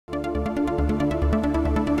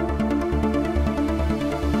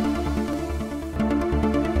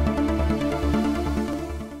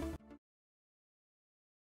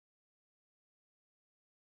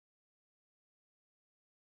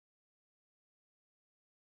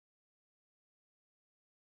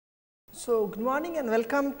So, good morning and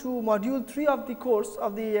welcome to module 3 of the course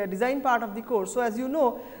of the design part of the course. So, as you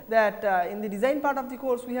know that in the design part of the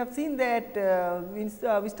course we have seen that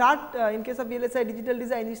we start in case of VLSI digital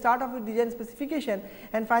design, we start off with design specification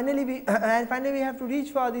and finally we have to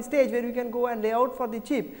reach for the stage where we can go and lay out for the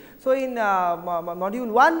chip. So, in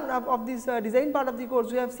module 1 of this design part of the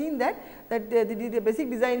course we have seen that the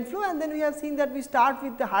basic design flow, and then we have seen that we start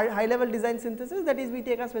with the high level design synthesis, that is we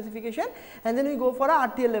take a specification and then we go for a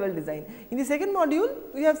RTL level design. In the second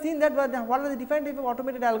module, we have seen that what are the different type of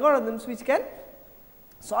automated algorithms which can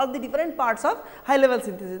solve the different parts of high level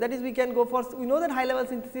synthesis. That is, we can go for, we know that high level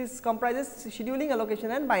synthesis comprises scheduling,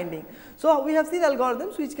 allocation and binding. So, we have seen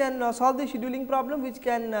algorithms which can solve the scheduling problem, which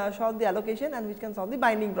can solve the allocation and which can solve the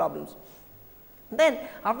binding problems. Then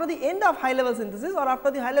after the end of high level synthesis or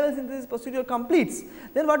after the high level synthesis procedure completes,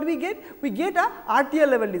 then what we get? We get a RTL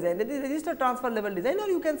level design, that is register transfer level design, or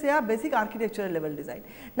you can say a basic architectural level design.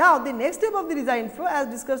 Now, the next step of the design flow, as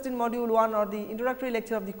discussed in module 1 or the introductory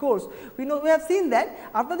lecture of the course, we have seen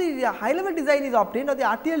that after the high level design is obtained or the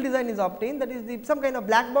RTL design is obtained, that is some kind of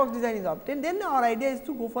black box design is obtained, then our idea is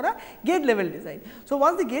to go for a gate level design. So,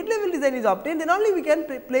 once the gate level design is obtained, then only we can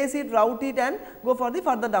place it, route it and go for the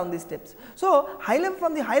further down the steps. So,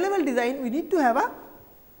 from the high level design we need to have a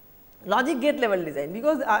logic gate level design,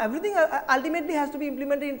 because everything ultimately has to be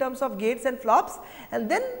implemented in terms of gates and flops, and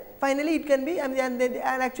then finally it can be, and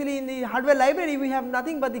actually in the hardware library we have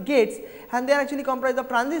nothing but the gates, and they are actually comprised of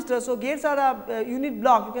transistors. So, gates are a unit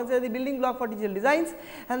block, you can say the building block for digital designs,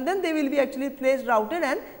 and then they will be actually placed, routed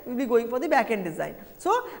and we will be going for the back end design.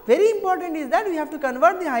 So, very important is that we have to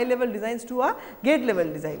convert the high level designs to a gate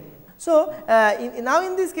level design. So, now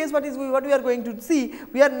in this case what we are going to see,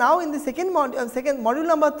 we are now in the second module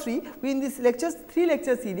number 3, we in this 3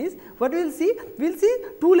 lecture series, what we will see? We will see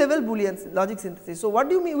 2 level Boolean logic synthesis. So, what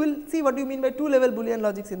do you mean? We will see what do you mean by 2 level Boolean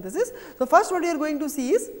logic synthesis. So, first what we are going to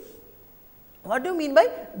see is, what do you mean by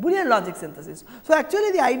Boolean logic synthesis? So,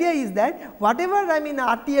 actually the idea is that whatever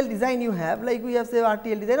RTL design you have, like we have say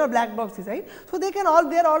RTL design or black box design, so they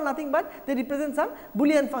are all nothing but they represent some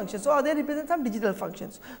Boolean functions, or they represent some digital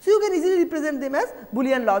functions. So, you can easily represent them as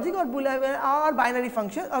Boolean logic or binary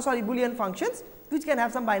function, Boolean functions, which can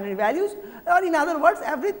have some binary values, or in other words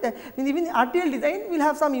even RTL design will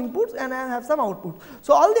have some inputs and have some outputs.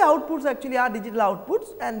 So, all the outputs actually are digital outputs,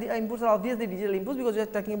 and the inputs are obviously digital inputs, because we are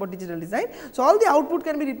talking about digital design. So, all the output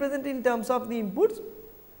can be represented in terms of the inputs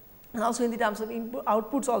and also in the terms of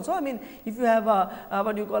outputs also. If you have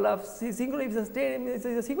what you call a sequential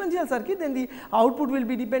circuit, then the output will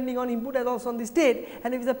be depending on input as also on the state,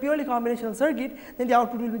 and if it is a purely combinational circuit, then the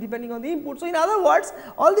output will be depending on the input. So, in other words,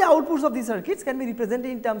 all the outputs of the circuits can be represented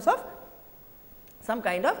in terms of some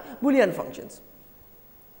kind of Boolean functions.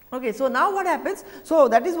 Okay, so, now what happens? So,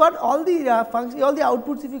 that is what all the all the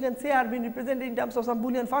outputs, if you can say, are being represented in terms of some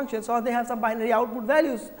Boolean functions, or they have some binary output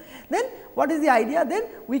values. Then what is the idea? Then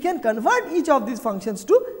we can convert each of these functions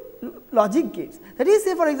to logic gates. That is,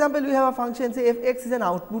 say for example, we have a function, say if x is an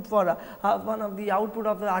output for one of the output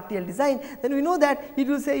of the RTL design, then we know that it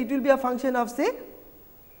will be a function of say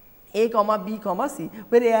a comma b comma c,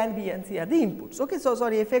 where a and b and c are the inputs. Okay, so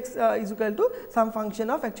sorry, f x is equal to some function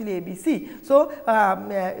of actually a b c. So,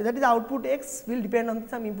 that is output x will depend on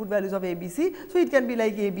some input values of a b c. So, it can be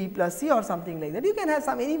like a b plus c or something like that. You can have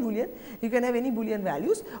any Boolean, you can have any Boolean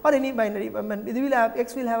values or any binary.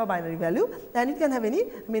 X will have a binary value, and it can have any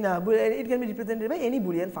it can be represented by any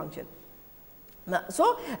Boolean function.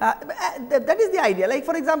 So, that is the idea. Like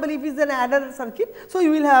for example, if it is an adder circuit, so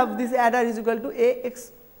you will have this adder is equal to a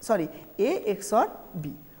XOR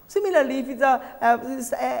b. Similarly, if it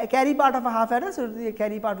is a carry part of a half adder, so the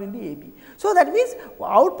carry part will be AB. So, that means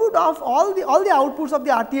output of all the outputs of the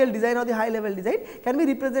RTL design or the high level design can be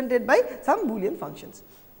represented by some Boolean functions.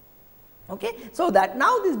 Okay. So, that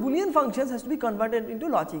now these Boolean functions has to be converted into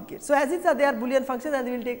logic gates. So, as it is they are Boolean functions and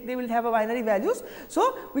they will have a binary values.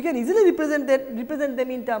 So, we can easily represent them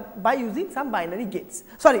in by using some binary gates,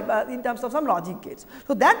 in terms of some logic gates.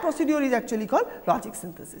 So, that procedure is actually called logic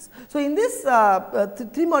synthesis. So, in this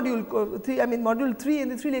module 3 in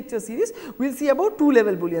the 3 lecture series, we will see about 2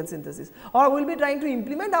 level Boolean synthesis, or we will be trying to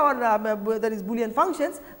implement our that is Boolean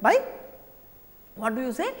functions by what do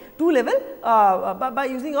you say 2 level by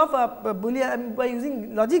using of Boolean, by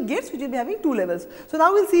using logic gates, which will be having 2 levels. So,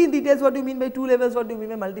 now we will see in details what do you mean by 2 levels, what do you mean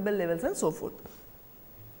by multiple levels and so forth.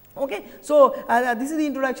 Okay. So, this is the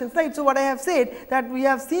introduction slide. So, what I have said that we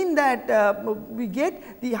have seen that we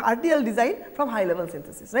get the RTL design from high level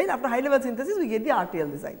synthesis, right. After high level synthesis we get the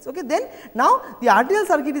RTL designs. Okay. Then now the RTL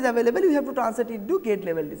circuit is available, you have to translate it into gate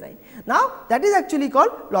level design. Now that is actually called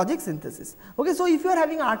logic synthesis. Okay. So, if you are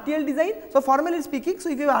having RTL design, so formally speaking, so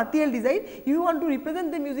if you have RTL design, if you want to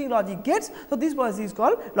represent them using logic gates, so this process is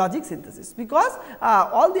called logic synthesis, because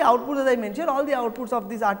all the outputs, as I mentioned, all the outputs of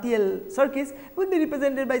these RTL circuits will be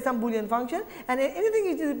represented by some Boolean function, and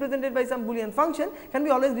anything which is represented by some Boolean function can be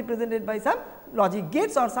always represented by some logic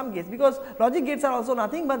gates or some gates, because logic gates are also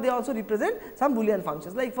nothing but they also represent some Boolean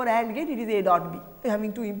functions. Like for AND gate, it is A dot B,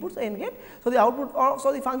 having two inputs AND gate. So, the output or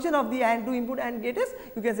so the function of the AND two input AND gate is,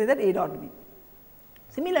 you can say that A dot B.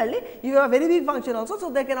 Similarly, you have a very big function also,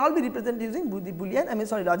 so they can all be represented using the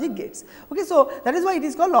Boolean logic gates. Okay, so that is why it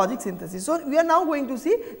is called logic synthesis. So, we are now going to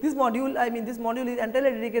see this module, this module is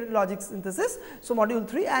entirely dedicated to logic synthesis. So, module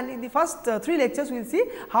 3, and in the first 3 lectures we will see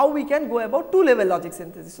how we can go about 2 level logic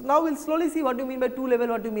synthesis. So, now we will slowly see what do you mean by 2 level,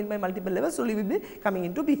 what do you mean by multiple levels, slowly we will be coming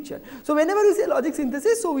into picture. So, whenever we say logic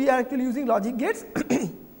synthesis, so we are actually using logic gates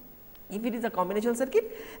if it is a combinational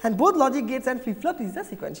circuit, and both logic gates and flip flops is a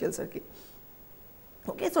sequential circuit.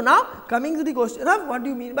 Okay, so now coming to the question of what do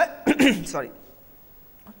you mean by sorry,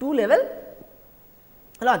 2 level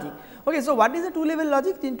logic. Okay, so what is the 2 level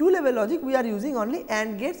logic? In 2 level logic we are using only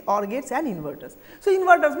AND gates, OR gates and inverters. So,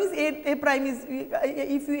 inverters means A prime is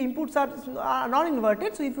if your inputs are non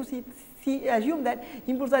inverted. So, if you assume that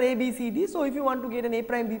inputs are A, B, C, D. So, if you want to get an A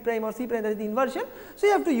prime, B prime or C prime, that is the inversion. So,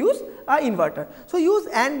 you have to use inverter. So, use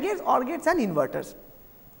AND gates, OR gates and inverters.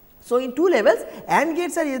 So, in 2 levels, AND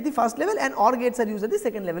gates are at the first level and OR gates are used at the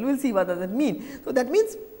second level. We will see what does that mean. So, that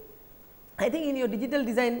means I think in your digital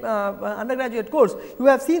design undergraduate course, you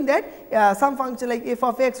have seen that some function like f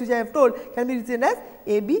of x, which I have told, can be written as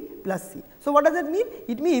AB plus C. So, what does that mean?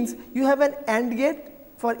 It means you have an AND gate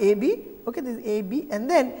for AB, okay, this is AB, and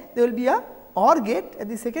then there will be a OR gate at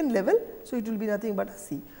the second level. So, it will be nothing but a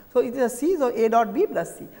C. So, it is a C, so A dot B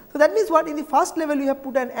plus C. So, that means what, in the first level you have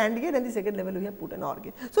put an AND gate and the second level you have put an OR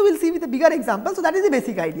gate. So, we will see with a bigger example. So, that is the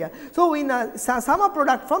basic idea. So, in sum of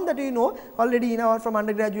product form, that you know already in our from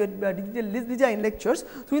undergraduate digital design lectures.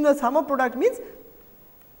 So, you know sum of product means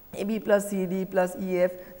AB plus CD plus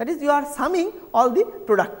EF, that is you are summing all the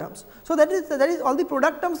product terms. So, that is all the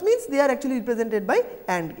product terms means they are actually represented by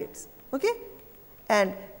AND gates, okay,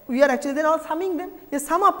 and we are actually then all summing them, a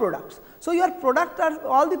sum of products. So, your product are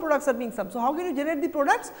all the products are being summed. So, how can you generate the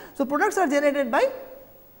products? So, products are generated by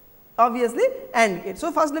obviously AND gates.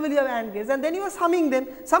 So, first level you have AND gates and then you are summing them,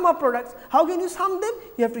 sum of products. How can you sum them?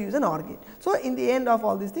 You have to use an OR gate. So, in the end of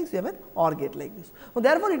all these things you have an OR gate like this. So,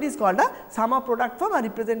 therefore, it is called a sum of product form are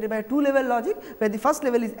represented by 2 level logic, where the first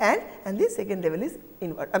level is and the second level is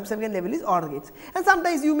second level is OR gates. And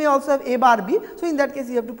sometimes you may also have A bar B. So, in that case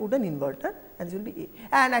you have to put an inverter and this will be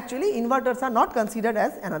A, and actually inverters are not considered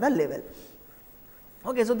as another level.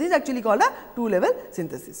 Okay, so, this is actually called a 2 level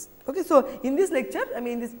synthesis. Okay, so, in this lecture,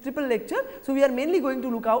 this triple lecture, so we are mainly going to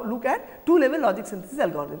look at 2 level logic synthesis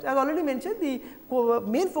algorithms. As already mentioned, the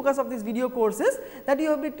main focus of this video course is that we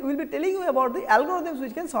will be telling you about the algorithms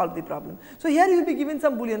which can solve the problem. So, here you will be given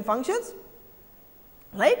some Boolean functions,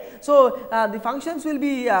 right. So, the functions will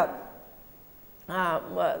be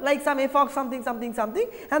like some f of something something something,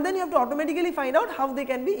 and then you have to automatically find out how they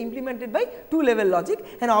can be implemented by 2 level logic,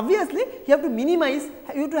 and obviously you have to minimize,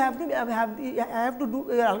 you have to do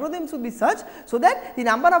your algorithm should be such so that the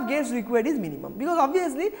number of gates required is minimum, because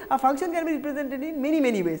obviously a function can be represented in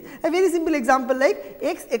many ways. A very simple example like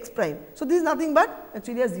x prime. So, this is nothing but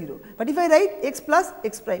actually a 0, but if I write x plus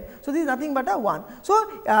x prime, so this is nothing but a 1.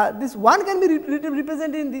 So, this 1 can be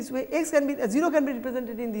represented in this way, x can be 0 can be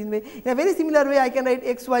represented in this way. In a very similar way I can write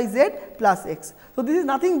x y z plus x. So, this is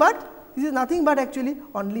nothing but actually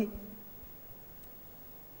only,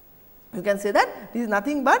 you can say that this is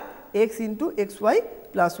nothing but x into x y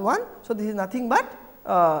plus 1. So, this is nothing but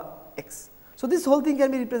x. So, this whole thing can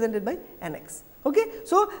be represented by an x. Okay.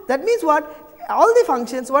 So, that means what, all the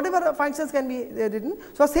functions, whatever functions can be written.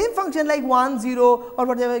 So, same function like 1 0 or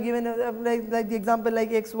whatever given like the example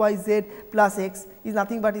like x y z plus x is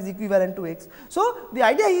nothing but is equivalent to x. So, the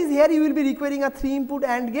idea is here you will be requiring a 3 input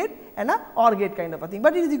AND gate and a OR gate kind of a thing,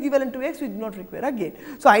 but it is equivalent to x, we do not require a gate.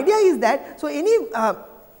 So, idea is that, so any of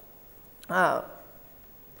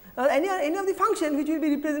the function which will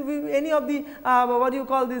be represented, any of the what do you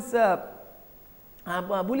call this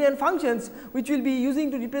Boolean functions which will be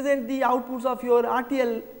using to represent the outputs of your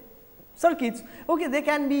RTL circuits, okay, they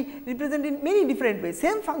can be represented in many different ways.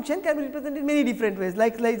 Same function can be represented in many different ways,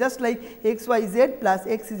 like just like x y z plus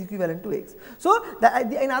x is equivalent to x. So,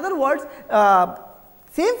 in other words,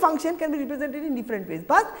 same function can be represented in different ways,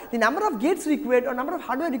 but the number of gates required or number of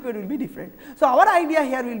hardware required will be different. So, our idea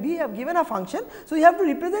here will be you have given a function, so you have to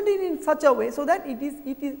represent it in such a way so that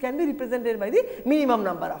it can be represented by the minimum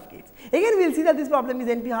number of gates. Again we will see that this problem is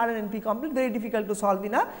NP hard and NP complete, very difficult to solve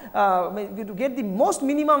in a to get the most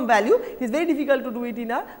minimum value, it is very difficult to do it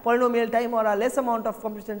in a polynomial time or a less amount of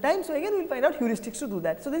computation time. So, again we will find out heuristics to do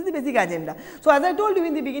that. So, this is the basic agenda. So, as I told you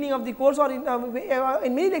in the beginning of the course or in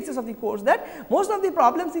many lectures of the course that most of the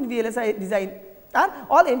problems in VLSI design are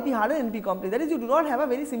all NP hard and NP complete, that is you do not have a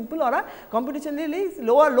very simple or a computationally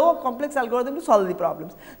low complex algorithm to solve the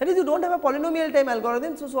problems, that is you do not have a polynomial time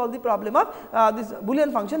algorithm to solve the problem of this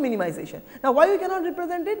Boolean function minimization. Now, why we cannot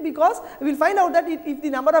represent it? Because we will find out that if the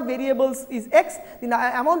number of variables is x, the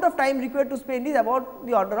amount of time required to spend is about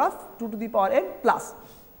the order of 2 to the power n plus.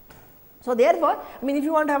 So, therefore, I mean if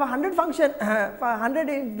you want to have a 100 function,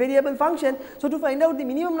 100 variable function, so to find out the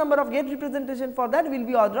minimum number of gate representation for that will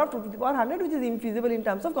be order of 2 to the power 100, which is infeasible in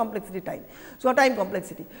terms of complexity time. So, time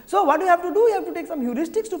complexity. So, what you have to do? You have to take some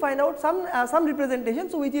heuristics to find out some representation,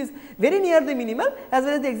 so which is very near the minimal as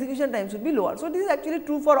well as the execution time should be lower. So, this is actually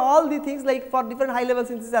true for all the things like for different high level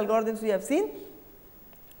synthesis algorithms we have seen,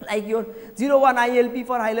 like your 01 ILP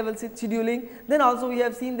for high level scheduling. Then also we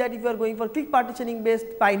have seen that if you are going for click partitioning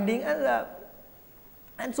based binding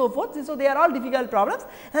and so forth. So, they are all difficult problems,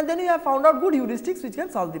 and then you have found out good heuristics which can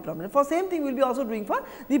solve the problem. For same thing we will be also doing for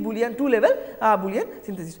the Boolean 2 level Boolean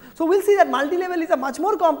synthesis. So, we will see that multi-level is a much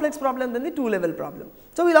more complex problem than the 2 level problem.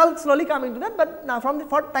 So, we will all slowly come into that, but now from the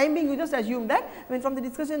for time being you just assume that, I mean from the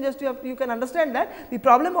discussion just you can understand that the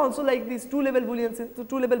problem also like this 2 level Boolean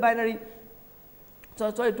 2 level binary. So,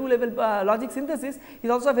 2 level logic synthesis is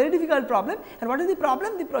also a very difficult problem, and what is the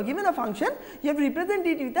problem? Given a function you have to represent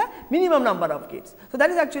it with a minimum number of gates. So, that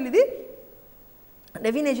is actually the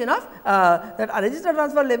definition of that register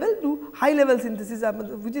transfer level to high level synthesis,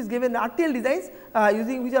 which is given RTL designs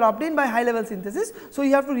which are obtained by high level synthesis. So,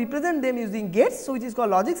 you have to represent them using gates, so which is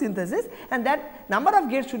called logic synthesis, and that number of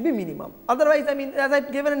gates should be minimum. Otherwise, I mean as I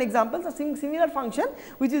have given an example, a similar function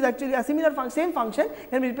which is actually a similar same function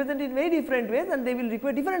can be represented in very different ways, and they will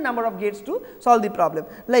require different number of gates to solve the problem,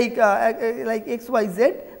 like x, y,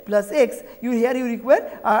 z plus x, you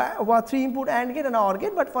require 3 input AND gate and OR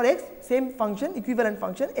gate, but for x same function equivalent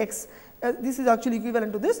function x, this is actually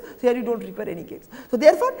equivalent to this. So, here you do not require any gates. So,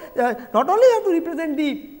 therefore, not only you have to represent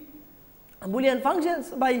the Boolean functions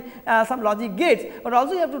by some logic gates, but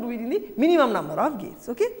also you have to do it in the minimum number of gates.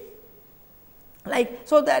 Okay. Like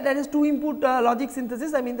so that is 2 input logic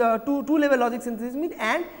synthesis, I mean the 2 level logic synthesis means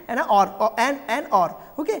AND and a OR and OR.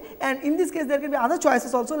 Okay. And in this case there can be other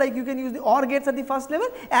choices also, like you can use the OR gates at the first level,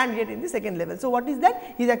 AND gate in the second level. So, what is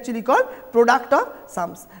that? Is actually called product of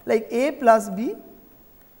sums, like A plus B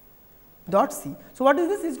dot C. So, what is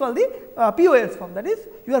this? Is called the POS form, that is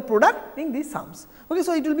you are producting these sums. Okay.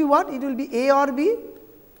 So, it will be what? It will be A or B,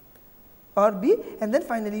 and then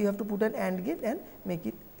finally you have to put an AND gate and make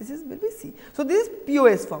it, this will be C. So, this is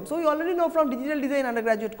POS form. So, you already know from digital design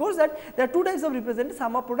undergraduate course that there are 2 types of representation,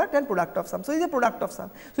 sum of product and product of sum. So, it is a product of sum.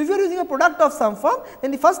 So, if you are using a product of sum form, then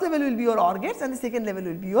the first level will be your OR gates and the second level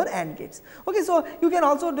will be your AND gates. Okay. So, you can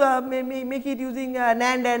also make it using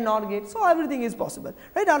NAND and NOR gates. So, everything is possible,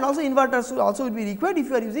 right, and also inverters also will be required if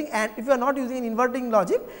you are using, and if you are not using an inverting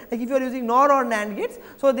logic, like if you are using NOR or NAND gates.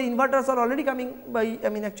 So, the inverters are already coming by, I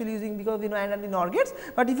mean actually using, because you know AND and the NOR gates,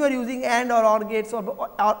 but if you are using AND or OR gates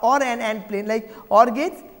or an AND plane, like OR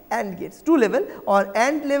gates, AND gates, 2 level or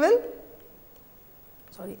AND level,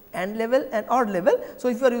 AND level and OR level. So,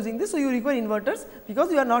 if you are using this, so you require inverters,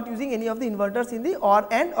 because you are not using any of the inverters in the OR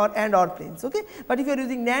and OR planes. Okay. But if you are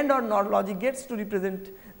using NAND or NOR logic gates to represent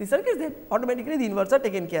the circuits, then automatically the inverters are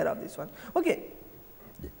taken care of this one. Okay.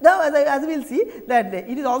 Now, as we will see that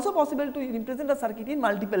it is also possible to represent a circuit in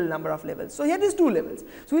multiple number of levels. So, here is 2 levels.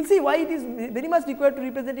 So, we will see why it is very much required to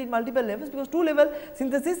represent it in multiple levels, because 2 level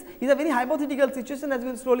synthesis is a very hypothetical situation, as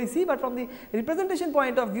we will slowly see, but from the representation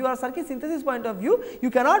point of view or circuit synthesis point of view,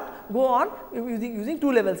 you cannot go on using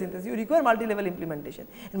 2 level synthesis, you require multi-level implementation.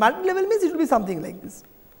 And multi-level means it will be something like this,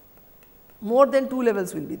 more than 2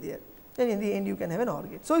 levels will be there. Then in the end you can have an OR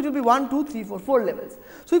gate. So, it will be 1, 2, 3, 4 levels.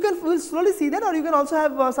 So, you can slowly see that, or you can also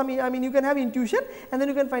have some, I mean you can have intuition, and then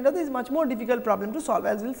you can find out this is much more difficult problem to solve,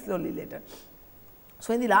 as we will slowly later.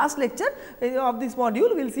 So, in the last lecture of this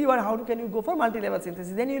module, we will see how can you go for multi-level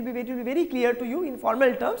synthesis. Then it will be very clear to you in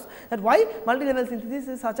formal terms that why multi-level synthesis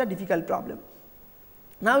is such a difficult problem.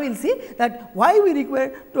 Now, we will see that why we require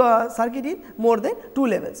to circuit in more than 2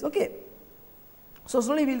 levels. Okay. So,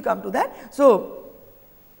 slowly we will come to that. So,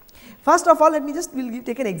 First of all, let me just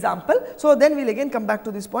take an example. So then we will again come back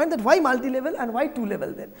to this point, that why multi-level and why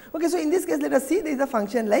 2-level then. Okay, so in this case, let us see there is a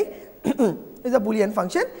function like is a Boolean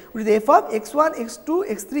function which is f of x1, x2,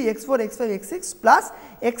 x3, x4, x5, x6 plus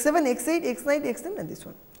x7, x8, x9, x10 and this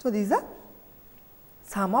one. So this is a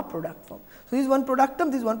sum of product form. So this is one product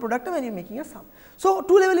term, this is one product term, and you are making a sum. So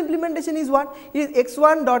 2-level implementation is what? It is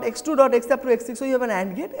x1 dot x2 dot x up to x6. So you have an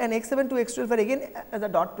AND gate, and x7 to x12 again as a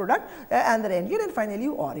dot product and the AND gate, and finally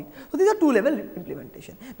you OR it. So these are 2-level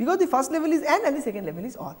implementation, because the first level is AND and the second level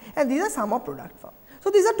is OR, and these are sum of product form. So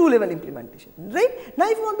these are 2-level implementation, right? Now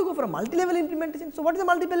if you want to go for a multi-level implementation, so what is a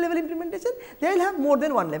multiple level implementation? They will have more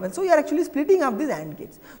than one level. So you are actually splitting up these AND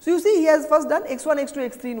gates. So you see he has first done x1, x2,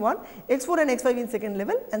 x3 in one, x4 and x5 in second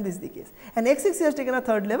level, and this is the case. And x6 he has taken a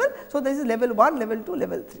third level, so this is level 1, level 2,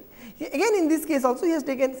 level 3. Again in this case also he has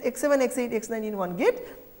taken x7, x8, x9 in one gate,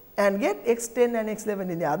 and get x10 and x11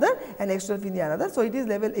 in the other, and x12 in the another. So it is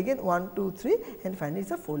level again 1, 2, 3, and finally it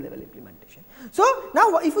is a 4-level implementation. So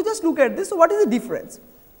now if you just look at this, so what is the difference?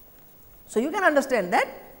 So you can understand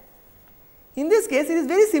that in this case it is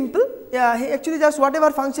very simple. Actually just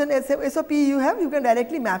whatever function SOP you have, you can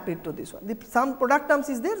directly map it to this one. Some product terms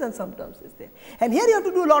is there and some terms is there. And here you have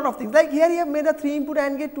to do a lot of things, like here you have made a 3-input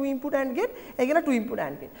AND gate, 2-input AND gate, again a 2-input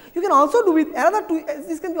AND gate. You can also do with another 2,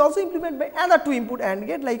 this can be also implemented by another 2-input AND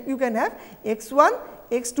gate, like you can have x1,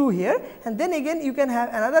 x2 here, and then again you can have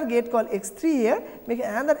another gate called x3 here, make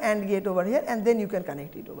another AND gate over here, and then you can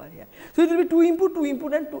connect it over here. So it will be 2-input,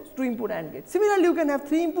 2-input and 2-input AND gate. Similarly, you can have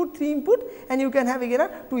 3-input, 3-input, and you can have again a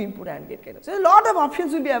 2-input AND gate kind of. So a lot of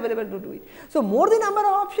options will be available to do it. So more the number of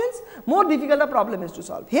options, more difficult the problem is to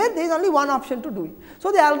solve. Here there is only one option to do it.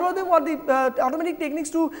 So the algorithm or the automatic techniques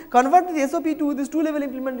to convert the SOP to this 2-level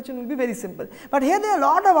implementation will be very simple. But here there are a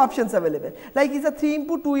lot of options available, like it's a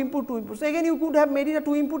 3-input, 2-input, 2-input. So again you could have made it a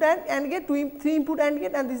 2-input AND gate, 3-input AND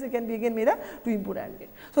gate, and this can be again made a 2-input AND gate.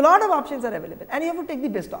 So a lot of options are available, and you have to take the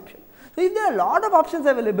best option. So if there are a lot of options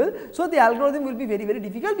available, so the algorithm will be very, very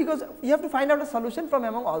difficult, because you have to find out a solution from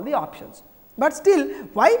among all the options. But still,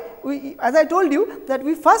 why we, as I told you, that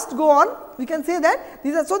we first go on, we can say that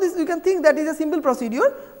these are, so this you can think that is a simple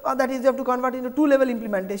procedure, that is you have to convert into 2-level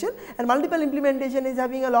implementation, and multiple implementation is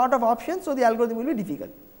having a lot of options, so the algorithm will be difficult.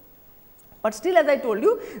 But still, as I told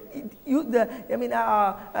you, using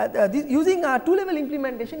a 2-level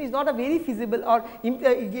implementation is not a very feasible, or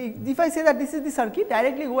if I say that this is the circuit,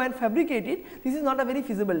 directly go and fabricate it, this is not a very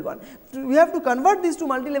feasible one. We have to convert this to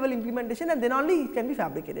multi-level implementation, and then only it can be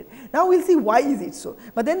fabricated. Now we will see why is it so,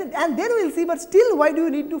 but then we will see, but still why do you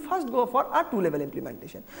need to first go for a 2-level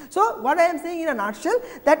implementation. So what I am saying in a nutshell,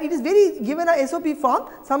 that it is very, given a SOP form,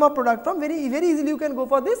 sum of product form, very easily you can go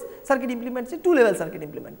for this circuit implementation, 2-level circuit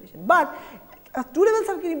implementation. But a 2-level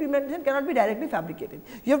circuit implementation cannot be directly fabricated.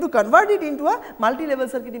 You have to convert it into a multi-level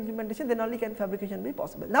circuit implementation, then only can fabrication be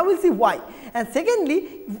possible. Now we will see why. And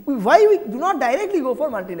secondly, why we do not directly go for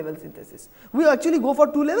multi-level synthesis. We actually go for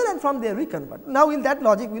 2-level, and from there we convert. Now that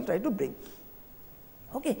logic we will try to bring.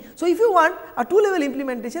 Okay. So if you want a 2-level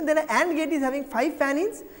implementation, then an AND gate is having 5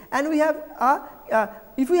 fan-ins, and we have a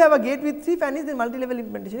if we have a gate with 3 fan-ins, then multi-level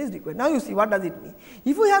implementation is required. Now you see what does it mean.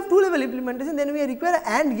 If we have 2-level implementation, then we require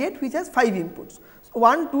an AND gate which has 5 inputs. So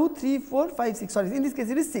 1, 2, 3, 4, 5, 6. Sorry, in this case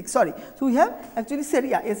it is 6. Sorry. So we have actually said,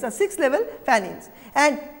 yeah, it's a 6-level fan-ins,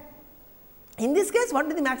 and in this case, what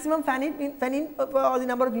is the maximum fan-in or the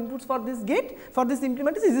number of inputs for this gate, for this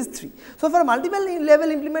implementation is 3. So for a multiple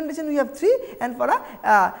level implementation we have 3, and for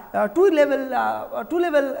a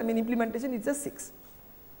 2-level implementation it's a 6.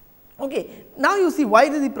 Okay. Now you see why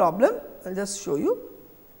is the problem. I will just show you,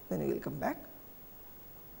 then we will come back.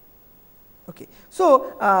 Okay.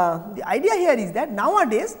 So the idea here is that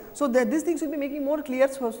nowadays, so that these things will be making more clear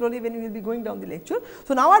slowly when we will be going down the lecture.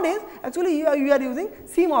 So nowadays, actually you are using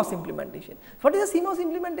CMOS implementation. What is a CMOS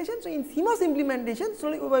implementation? So in CMOS implementation,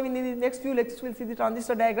 slowly in the next few lectures we will see the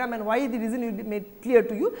transistor diagram and why the reason will be made clear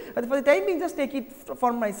to you. But for the time being, just take it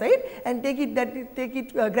from my side and take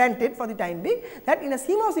it granted for the time being, that in a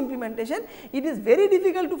CMOS implementation, it is very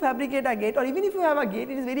difficult to fabricate a gate, or even if you have a gate,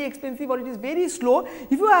 it is very expensive or it is very slow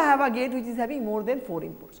if you have a gate which is having more than 4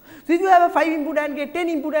 inputs. So if you have a 5-input AND gate,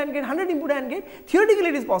 10-input AND gate, 100-input AND gate, theoretically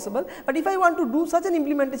it is possible, but if I want to do such an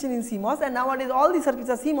implementation in CMOS, and nowadays all the circuits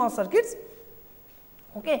are CMOS circuits,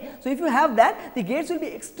 okay. So if you have that, the gates will be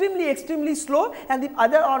extremely slow, and the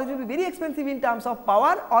other, or it will be very expensive in terms of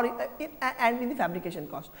power and in the fabrication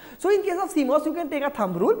cost. So in case of CMOS, you can take a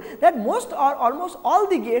thumb rule that most or almost all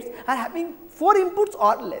the gates are having 4 inputs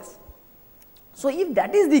or less. So, if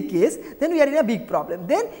that is the case, then we are in a big problem.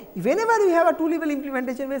 Then whenever you have a 2 level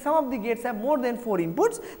implementation where some of the gates have more than 4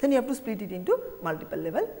 inputs, then you have to split it into multiple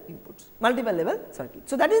level inputs, multiple level circuit.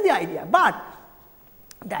 So, that is the idea, but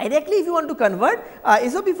directly if you want to convert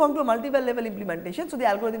SOP form to a multiple level implementation, so the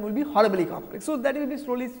algorithm will be horribly complex. So, that will be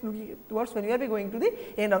slowly looking towards when we are going to the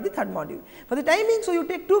end of the third module. For the time being, so you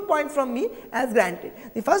take 2 points from me as granted.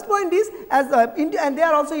 The first point is as and they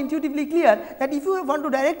are also intuitively clear that if you want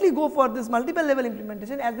to directly go for this multiple level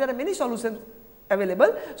implementation, as there are many solutions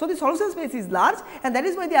available, so the solution space is large, and that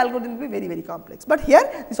is why the algorithm will be very, very complex. But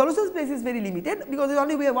here the solution space is very limited, because there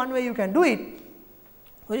is only one way you can do it.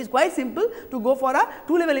 So, it is quite simple to go for a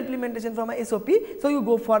 2 level implementation from a SOP. So, you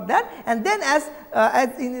go for that, and then as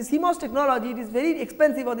in the CMOS technology, it is very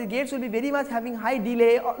expensive, or the gates will be very much having high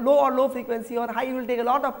delay, or low frequency, or high, you will take a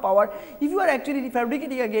lot of power if you are actually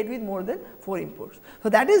fabricating a gate with more than 4 inputs. So,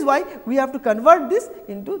 that is why we have to convert this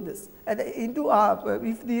into this,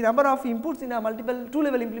 if the number of inputs in a multiple 2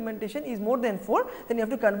 level implementation is more than 4, then you have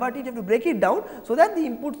to convert it, you have to break it down, so that the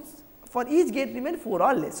inputs for each gate remain 4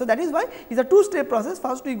 or less. So, that is why it is a 2-step process.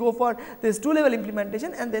 First we go for this 2 level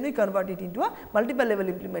implementation, and then we convert it into a multiple level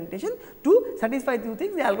implementation to satisfy 2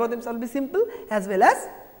 things. The algorithms will be simple, as well as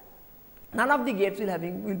none of the gates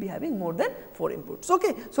will be having more than 4 inputs.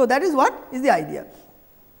 Okay. So, that is what is the idea.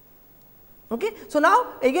 Okay. So,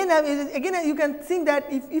 now again you can think that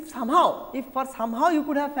if for somehow you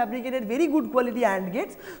could have fabricated very good quality AND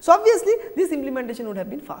gates, so obviously this implementation would have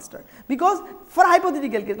been faster, because for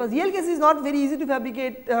hypothetical case, because real case is not very easy to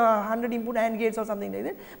fabricate 100 input AND gates or something like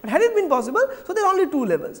that, but had it been possible, so there are only 2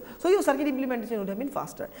 levels, so your circuit implementation would have been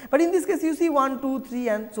faster. But in this case you see 1, 2, 3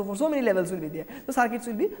 and so forth, so many levels will be there, the circuits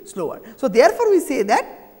will be slower. So, therefore, we say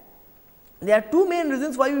that there are 2 main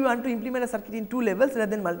reasons why we want to implement a circuit in 2 levels rather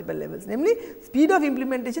than multiple levels, namely speed of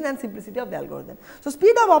implementation and simplicity of the algorithm. So,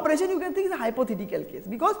 speed of operation you can think is a hypothetical case,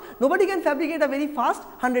 because nobody can fabricate a very fast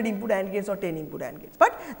 100 input AND gates or 10 input AND gates,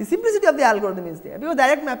 but the simplicity of the algorithm is there, because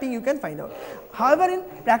direct mapping you can find out. However, in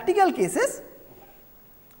practical cases,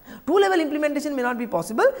 2 level implementation may not be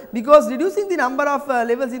possible, because reducing the number of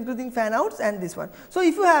levels including fan outs and this one. So,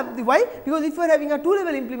 if you have the why, because if you are having a 2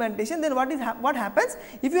 level implementation, then what happens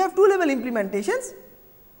if you have 2 level implementations,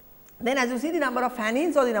 then as you see the number of fan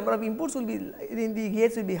ins or the number of inputs will be in the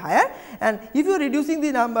gates will be higher, and if you are reducing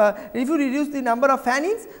the number, if you reduce the number of fan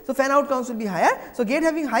ins, so fan out counts will be higher. So, gate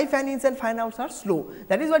having high fan ins and fan outs are slow.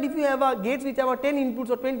 That is what if you have a gates which have 10 inputs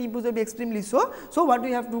or 20 inputs will be extremely slow. So, what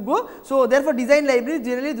we have to go, so therefore, design libraries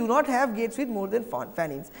generally do not have gates with more than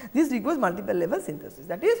fan ins. This requires multiple level synthesis.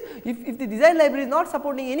 That is, if the design library is not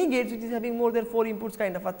supporting any gates which is having more than 4 inputs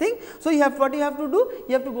kind of a thing, so you have what you have to do,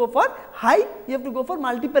 you have to go for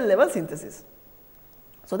multiple level synthesis,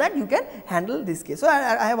 so that you can handle this case. So,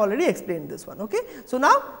 I have already explained this one. Okay. So,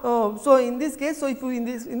 now so in this case, so if you in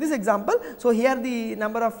this example, so here the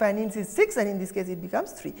number of fan ins is 6, and in this case it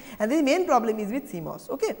becomes 3, and the main problem is with CMOS.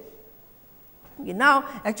 Okay. Okay, now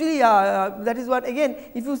actually that is what, again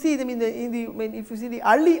if you see them if you see the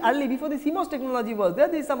early before the CMOS technology was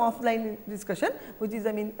there is some offline discussion, which is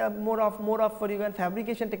more of for even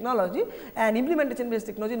fabrication technology and implementation based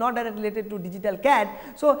technology, not directly related to digital CAD.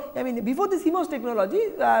 So, before the CMOS technology,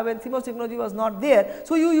 when CMOS technology was not there,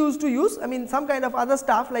 so you used to use some kind of other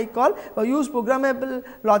stuff like use programmable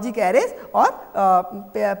logic arrays or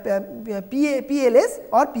PLS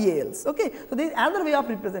or PALs. Okay. So, there is another way of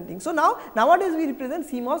representing. So, nowadays we represent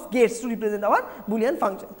CMOS gates to represent our Boolean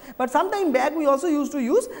functions, but some time back we also used to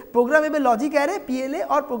use programmable logic array PLA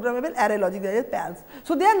or programmable array logic array PALs.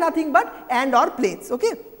 So, they are nothing but AND or planes.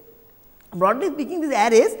 Okay. Broadly speaking, these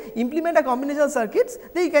arrays implement a combinational circuits,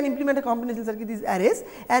 they can implement a combinational circuit, these arrays,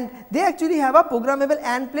 and they actually have a programmable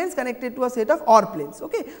AND planes connected to a set of OR planes.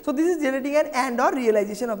 Okay. So, this is generating an AND or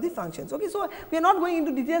realization of the functions. Okay. So, we are not going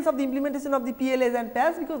into details of the implementation of the PLAs and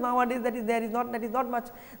PALs, because nowadays that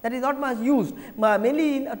is not much used.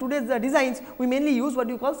 Mainly in today's designs, we mainly use what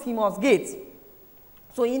you call CMOS gates.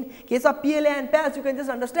 So, in case of PLA and PALs, you can just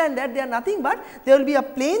understand that they are nothing but there will be a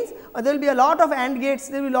planes, or there will be a lot of AND gates,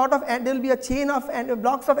 there will be a chain of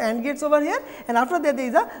blocks of AND gates over here, and after that there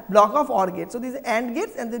is a block of OR gates. So, these are AND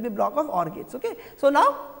gates and there will be a block of OR gates. Okay. So,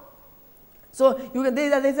 now you can,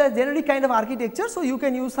 there is a generic kind of architecture. So, you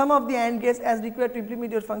can use some of the AND gates as required to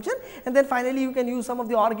implement your function, and then finally you can use some of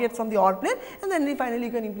the OR gates from the OR plane, and then finally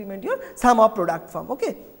you can implement your sum of product form.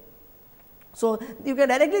 Okay. So, you can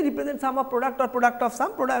directly represent sum of product or product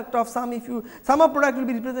of sum, if you sum of product will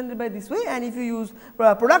be represented by this way, and if you use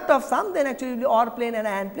product of sum, then actually it will be OR plane and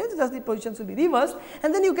AND plane, so just the positions will be reversed,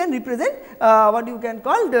 and then you can represent what you can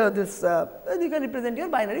call you can represent your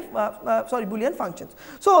binary Boolean functions.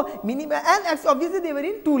 So, and obviously they were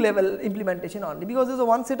in 2 level implementation only, because there is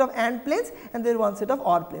one set of AND planes and there is one set of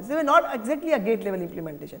OR planes. They were not exactly a gate level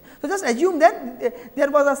implementation. So, just assume that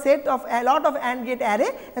there was a set of a lot of AND gate array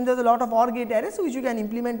and there is a lot of OR gate array, so which you can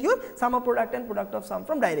implement your sum of product and product of sum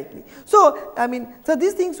from directly. So, so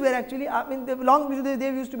these things were actually they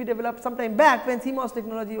used to be developed some time back when CMOS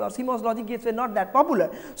technology or CMOS logic gates were not that popular.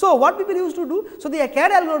 So, what people used to do, so the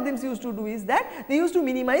CAD algorithms used to do is that they used to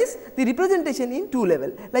minimize the representation in 2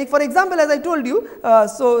 level. Like for example, as I told you,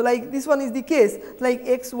 so like this one is the case like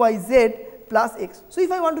x, y, z plus x. So,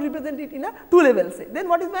 if I want to represent it in a 2 level say, then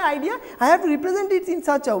what is my idea? I have to represent it in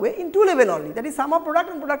such a way in 2 level only, that is sum of product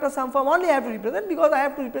and product of sum form only I have to represent, because I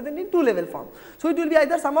have to represent in 2 level form. So, it will be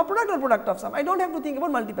either sum of product or product of sum, I do not have to think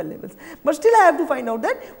about multiple levels, but still I have to find out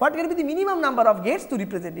that what can be the minimum number of gates to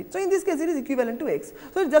represent it. So, in this case it is equivalent to x.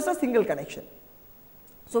 So, it is just a single connection.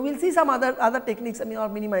 So, we will see some other techniques of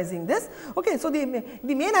minimizing this. Okay. So, the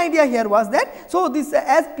main idea here was that, so this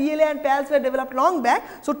as PLA and PALs were developed long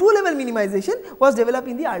back, so 2 level minimization was developed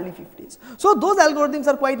in the early 50s. So, those algorithms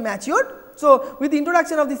are quite matured. So, with the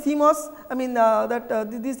introduction of the CMOS,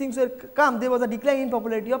 these things were come, there was a decline in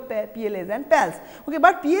popularity of PLAs and PALs. Okay,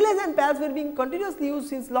 but PLAs and PALs were being continuously used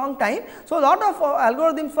since long time. So, a lot of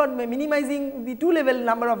algorithms for minimizing the 2 level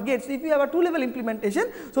number of gates. So, if you have a 2 level implementation,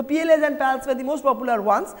 so PLAs and PALs were the most popular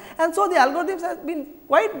ones, and so the algorithms has been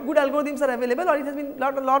quite good algorithms are available, or it has been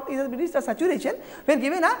it has been reached a saturation where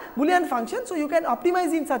given a Boolean function. So, you can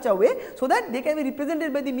optimize in such a way so that they can be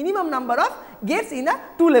represented by the minimum number of gates in a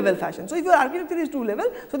 2 level fashion. So, if your architecture is 2 level,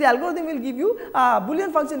 so the algorithm will give you a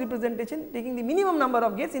Boolean function representation taking the minimum number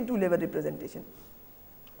of gates in 2 level representation.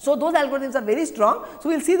 So, those algorithms are very strong. So,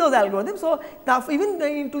 we will see those algorithms. So, now even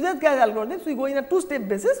in today's algorithms we go in a 2-step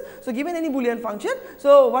basis. So, given any Boolean function,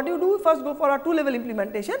 so what you do first go for a 2 level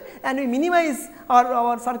implementation and we minimize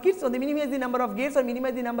our circuits. So, they minimize the number of gates or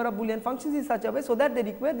minimize the number of Boolean functions in such a way, so that they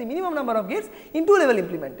require the minimum number of gates in 2 level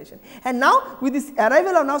implementation. And now with this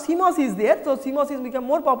arrival of now CMOS is there. So, CMOS has become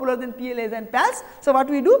more popular than PLAs and PALs. So, what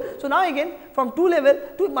we do? So, now again from 2 level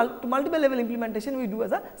to multiple level implementation we do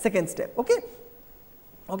as a second step. Okay.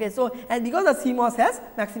 Okay, so and because the CMOS has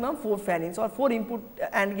maximum 4 fan-ins or 4 input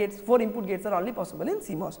AND gates, 4 input gates are only possible in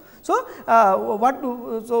CMOS. So, what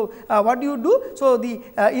do you do? So,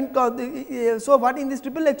 so what in this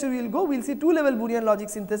triple lecture we will go, we will see 2 level Boolean logic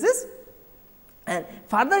synthesis, and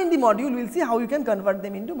further in the module we will see how you can convert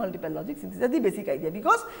them into multiple logic synthesis. That is the basic idea,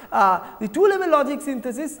 because the 2 level logic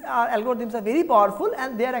synthesis algorithms are very powerful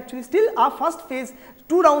and they are actually still our first phase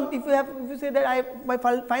 2 round. If you say that my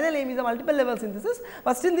final aim is a multiple level synthesis,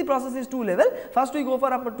 but still the process is 2 level. First we go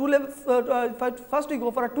for a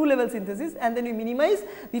 2 level synthesis, and then we minimize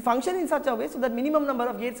the function in such a way so that minimum number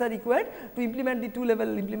of gates are required to implement the 2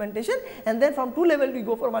 level implementation, and then from 2 level we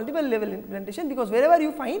go for multiple level implementation, because wherever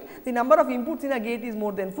you find the number of inputs in a gate is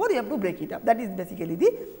more than 4, you have to break it up. That is basically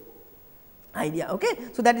the idea. Okay.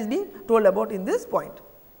 So, that is being told about in this point,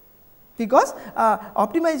 because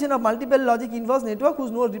optimization of multiple logic involves network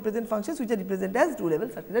whose nodes represent functions which are represented as 2 level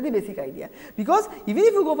circuits. That is the basic idea, because even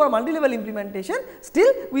if you go for multi-level implementation,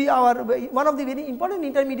 still one of the very important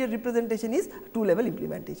intermediate representation is 2 level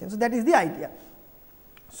implementation. So, that is the idea.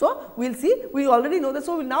 So, we will see, we already know that.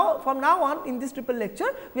 So, now from now on in this triple lecture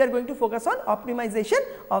we are going to focus on optimization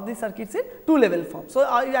of the circuits in 2 level form. So,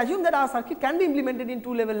 we assume that our circuit can be implemented in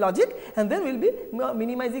 2 level logic, and then we will be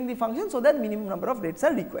minimizing the function so that minimum number of gates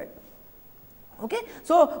are required. Okay.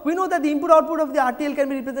 So, we know that the input output of the RTL can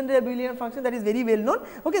be represented as a Boolean function, that is very well known.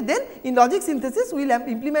 Okay. Then in logic synthesis we will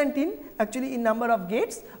implement in actually in number of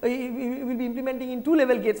gates, we will be implementing in 2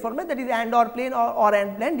 level gates format, that is AND OR plane or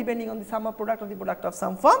AND plane depending on the sum of product or the product of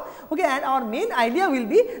sum form. Okay. And our main idea will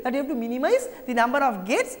be that you have to minimize the number of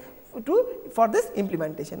gates for this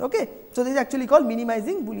implementation. Okay. So, this is actually called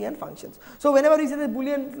minimizing Boolean functions. So, whenever you say that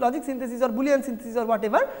Boolean logic synthesis or Boolean synthesis or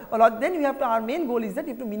whatever, then you have to, our main goal is that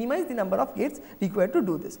you have to minimize the number of gates required to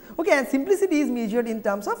do this. Okay. And simplicity is measured in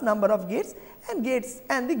terms of number of gates and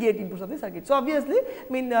the gate inputs of the circuit. So, obviously,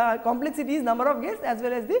 complexity is number of gates as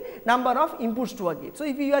well as the number of inputs to a gate. So,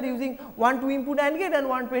 if you are using 1 2 input AND gate and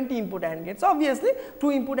 1 20 input AND gate, so obviously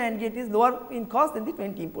 2 input AND gate is lower in cost than the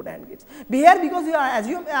 20 input AND gates. Here, because you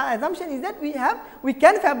are as assumption is that we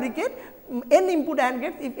can fabricate n input AND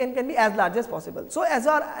gates if n can be as large as possible. So, as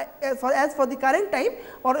for the current time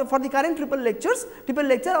or for the current triple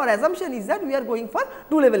lecture, our assumption is that we are going for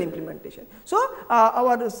 2-level implementation. So,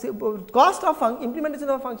 our cost of implementation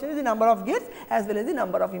of a function is the number of gates as well as the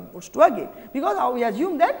number of inputs to a gate, because we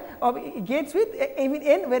assume that gates with even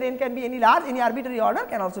n, where n can be any arbitrary order,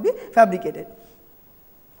 can also be fabricated.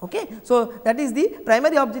 Okay. So, that is the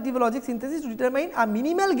primary objective logic synthesis to determine a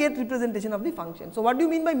minimal gate representation of the function. So, what do you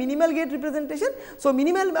mean by minimal gate representation? So,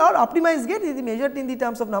 minimal or optimized gate is measured in the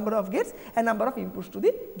terms of number of gates and number of inputs to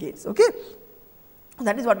the gates. Okay.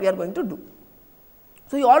 That is what we are going to do.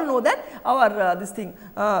 So, you all know that our this thing,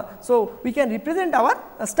 so we can represent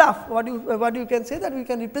our stuff, what you can say that we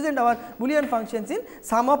can represent our Boolean functions in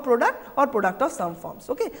sum of product or product of sum forms.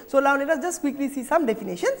 Okay. So, now let us just quickly see some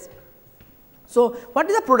definitions. So, what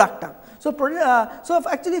is a product term? So,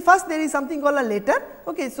 actually first there is something called a letter.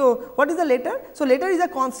 Okay. So, what is a letter? So, letter is a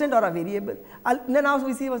constant or a variable. Now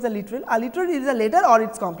we see what is a literal. A literal is a letter or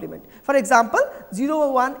its complement. For example,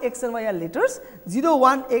 0, 1, x and y are letters, 0,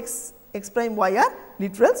 1, x prime y are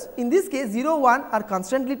literals. In this case 0, 1 are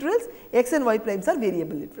constant literals, x and y primes are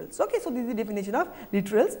variable literals. Okay. So, this is the definition of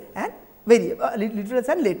literals and variable literals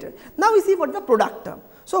and letter. Now, we see what is the product term.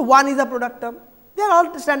 So, 1 is a product term. They are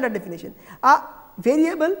all standard definition. A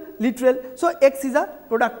variable literal, so x is a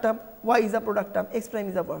product term, y is a product term, x prime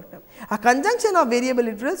is a product term. A conjunction of variable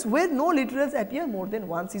literals where no literals appear more than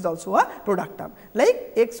once is also a product term,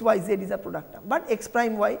 like x, y, z is a product term, but x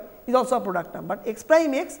prime y is also a product term, but x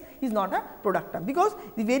prime x is not a product term, because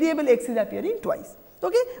the variable x is appearing twice.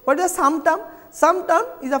 Okay. What is a sum term? Sum term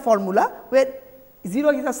is a formula where 0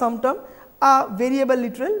 is a sum term. A variable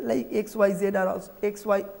literal like x, y, z are also x,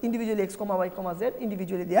 y individually x, y, z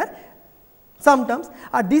individually they are sum terms.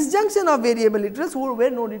 A disjunction of variable literals where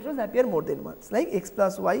no literals appear more than once, like x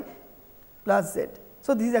plus y plus z.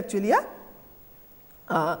 So, this is actually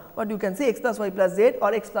a what you can say x plus y plus z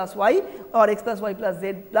or x plus y plus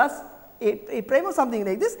z plus a prime or something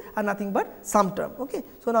like this are nothing but sum term. Okay.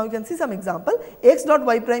 So, now you can see some example. X dot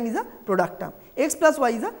y prime is a product term, x plus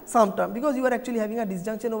y is a sum term, because you are actually having a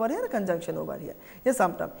disjunction over here, a conjunction over here, a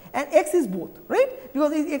sum term, and x is both, right,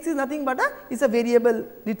 because x is nothing but is a variable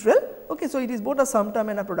literal. Okay. So, it is both a sum term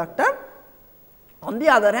and a product term. On the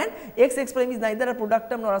other hand, x prime is neither a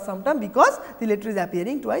product term nor a sum term, because the letter is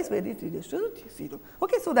appearing twice where it reduces to 0.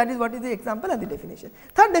 Okay. So, that is what is the example and the definition.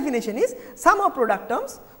 Third definition is sum of product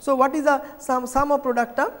terms. So, what is a sum of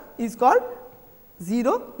product term is called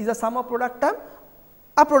 0 is a sum of product term,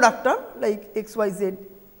 a product term like x, y, z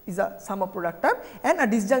is a sum of product term, and a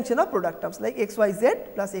disjunction of product terms like x, y, z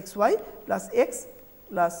plus x, y plus x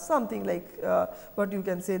plus something like what you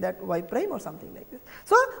can say that y prime or something like this.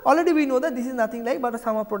 So, already we know that this is nothing like but a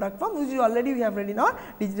sum of product form, which already we have read in our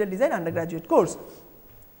digital design undergraduate course.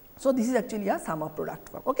 So, this is actually a sum of product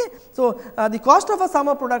form. Okay. So, the cost of a sum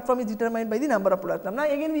of product form is determined by the number of product term. Now,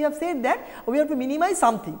 again we have said that we have to minimize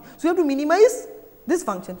something. So, we have to minimize this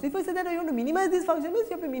function. So, if I say that I want to minimize this function, means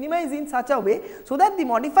you have to minimize in such a way so that the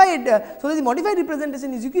modified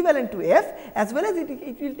representation is equivalent to f, as well as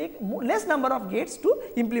it will take less number of gates to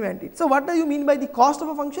implement it. So, what do you mean by the cost of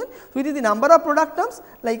a function? So, it is the number of product terms,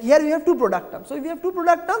 like here we have 2 product terms. So, if you have 2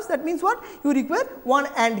 product terms, that means what? You require one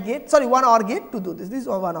OR gate to do this. This is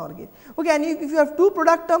one OR gate. Okay, and if you have 2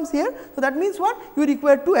 product terms here, so that means what? You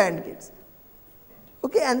require 2 AND gates.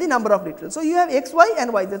 Okay, and the number of literals. So, you have x, y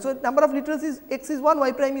and y z. So, number of literals is x is 1,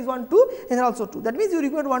 y prime is 1, 2 and also 2. That means, you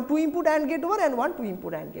require one 2 input AND gate over and one 2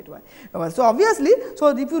 input AND gate over. So, obviously, so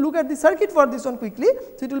if you look at the circuit for this one quickly,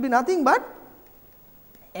 so it will be nothing but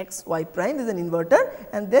x, y prime is an inverter,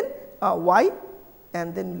 and then y,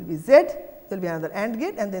 and then will be z, there will be another AND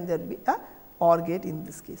gate, and then there will be a OR gate in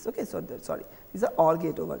this case. Okay, so sorry, this is a OR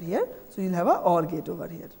gate over here. So, you will have a OR gate over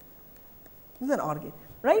here. This is an OR gate.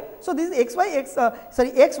 Right. So, this is x,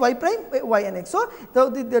 y prime, y and x. So, there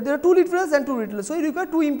are 2 literals and 2 literals. So, you require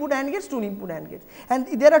 2 input AND gates, 2 input AND gates, and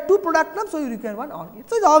there are 2 product terms. So, you require one OR gate.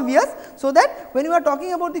 So, it is obvious. So, that when you are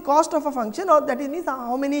talking about the cost of a function, or that means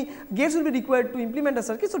how many gates will be required to implement a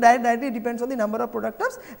circuit. So, directly depends on the number of product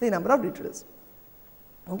terms, the number of literals.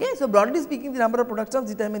 Okay. So, broadly speaking, the number of product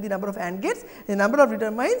terms determine the number of AND gates, the number of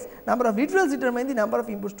literals determine the number of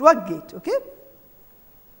inputs to a gate. Okay.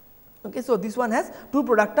 Okay, so, this one has 2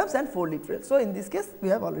 product terms and 4 literals. So, in this case we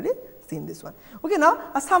have already seen this one. Okay, now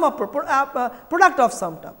a sum of product of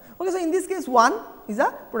sum term. Okay, so, in this case 1 is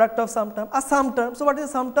a product of sum term, a sum term. So, what is a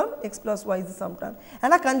sum term? X plus y is a sum term,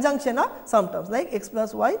 and a conjunction of sum terms like x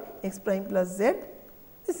plus y, x prime plus z.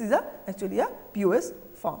 This is actually a POS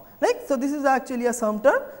form. Like, so, this is actually a sum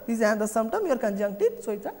term, this is another sum term, you are conjunct it.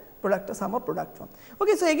 So, it is a sum of product form.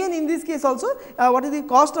 Okay, so again in this case also what is the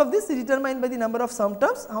cost of this is determined by the number of sum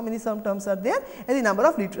terms, how many sum terms are there, and the number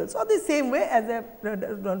of literals, or the same way as I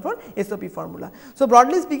have done for SOP formula. So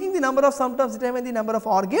broadly speaking, the number of sum terms determine the number of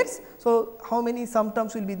OR gates. So how many sum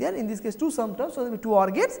terms will be there? In this case 2 sum terms, so there will be 2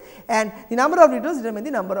 OR gates, and the number of literals determine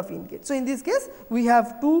the number of INT gates. So in this case we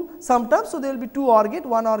have 2 sum terms, so there will be 2 OR gate,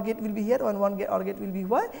 1 OR gate will be here and 1 OR gate will be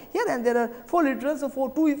here, and there are 4 literals,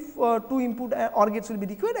 so 2 input OR gates will be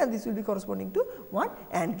required, and this will be corresponding to 1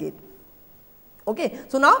 AND gate. Okay.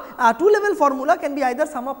 So now 2 level formula can be either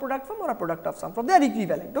sum of product form or a product of sum form, they are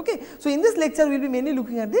equivalent. Okay. So in this lecture we will be mainly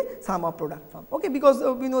looking at the sum of product form, okay, because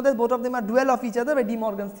we know that both of them are dual of each other by De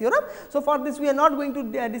Morgan's theorem. So for this we are not going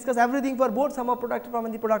to discuss everything for both sum of product form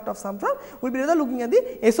and the product of sum form, we will be rather looking at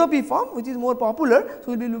the SOP form, which is more popular.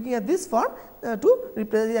 So we will be looking at this form to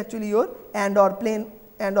represent actually your AND or plain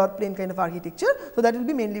kind of architecture. So that will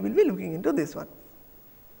be mainly we will be looking into this one.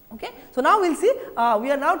 Okay. So now we will see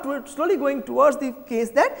we are now slowly going towards the case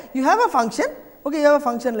that you have a function, okay, you have a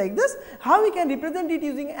function like this, how we can represent it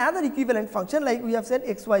using another equivalent function like we have said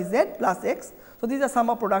x, y, z plus x. So this is a sum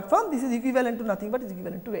of product form, this is equivalent to nothing but is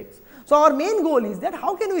equivalent to x. So our main goal is that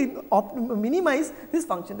how can we minimize this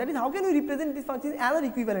function, that is how can we represent this function in another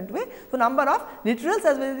equivalent way. So number of literals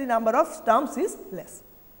as well as the number of terms is less.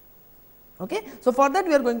 Okay. So for that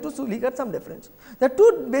we are going to look at some difference. There are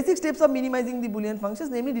 2 basic steps of minimizing the Boolean functions,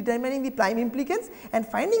 namely determining the prime implicants and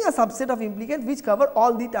finding a subset of implicants which cover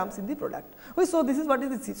all the terms in the product. Okay. So this is what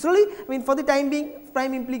is it. Slowly, I mean for the time being,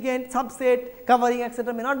 prime implicant, subset, covering,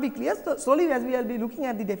 etc. may not be clear. So slowly as we will be looking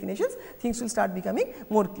at the definitions, things will start becoming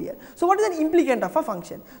more clear. So what is an implicant of a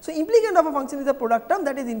function? So implicant of a function is a product term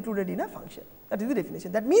that is included in a function. That is the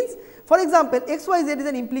definition. That means, for example, x, y, z is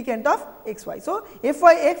an implicant of x, y. So f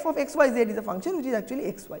of x, y, z is a function which is actually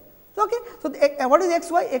x, y. So, okay. So what is x,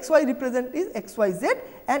 y? X, y represent is x, y, z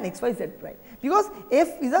and x, y, z prime, because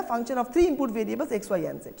f is a function of 3 input variables x, y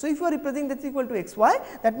and z. So if you are representing that is equal to x, y,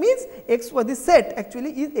 that means x, y, this set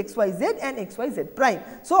actually is x, y, z and x, y, z prime.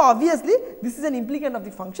 So obviously this is an implicant of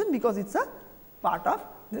the function because it is a part of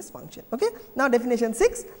this function. Okay. Now definition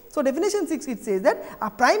 6. So definition 6 it says that a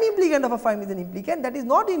prime implicant of a function is an implicant that is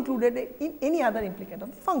not included in any other implicant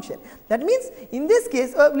of the function. That means in this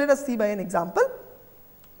case let us see by an example.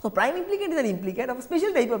 So prime implicant is an implicant of a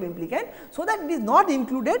special type of implicant, so that it is not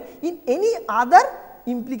included in any other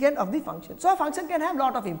implicant of the function. So a function can have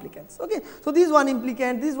lot of implicants. Okay. So this is one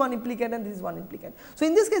implicant, this is one implicant and this is one implicant. So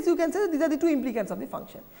in this case you can say that these are the 2 implicants of the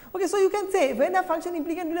function. Okay. So you can say when a function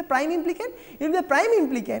implicant will be a prime implicant, it will be a prime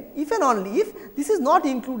implicant if and only if this is not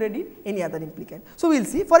included in any other implicant. So we will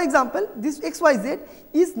see, for example, this x, y, z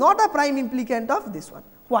is not a prime implicant of this one.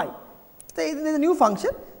 Why? So it is a new function.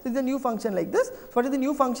 So it is a new function like this. So what is the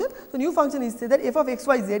new function? So new function is say that f of x,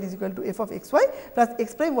 y, z is equal to f of x, y plus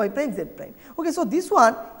x prime, y prime, z prime. Okay. So this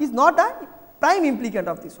one is not a prime implicant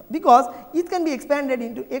of this one, because it can be expanded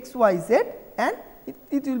into x, y, z and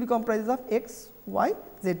it will be comprised of x, y,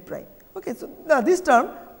 z prime. Okay. So now this term,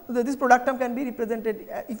 this product term can be represented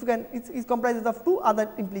if you can, it is comprises of 2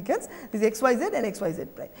 other implicants, this x, y, z and x, y, z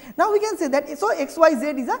prime. Now we can say that, so x, y, z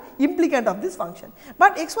is a implicant of this function,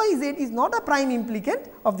 but x, y, z is not a prime implicant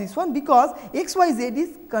of this one because x, y, z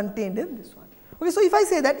is contained in this one. Okay. So if I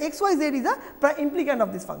say that x, y, z is a implicant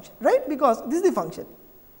of this function, right, because this is the function.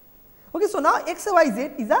 Okay. So now x, y,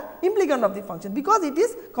 z is a implicant of the function because it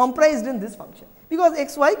is comprised in this function, because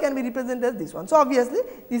x, y can be represented as this one. So obviously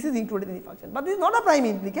this is included in the function, but this is not a prime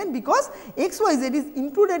implicant because x, y, z is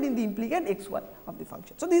included in the implicant x, y of the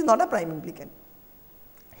function. So this is not a prime implicant,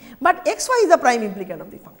 but x, y is a prime implicant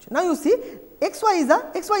of the function. Now you see x, y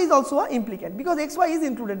is also a implicant because x, y is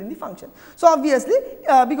included in the function. So obviously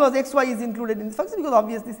because x, y is included in the function, because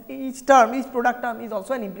obviously each term, each product term is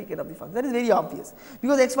also an implicant of the function. That is very obvious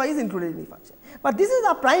because x, y is included in the function. But this is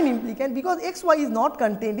a prime implicant because x, y is not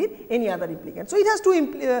contained in any other implicant. So it has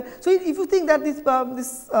 2 so if you think that this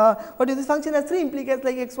function has 3 implicants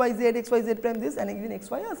like x, y, z prime this, and even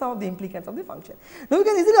x, y are some of the implicants of the function. Now you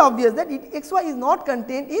can easily obvious that x, y is not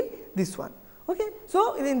contained in this one. Okay.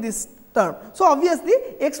 So in this term, so obviously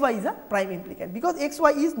x, y is a prime implicant because x,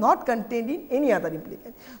 y is not contained in any other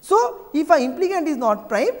implicant. So if a implicant is not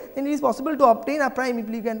prime, then it is possible to obtain a prime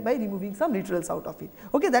implicant by removing some literals out of it.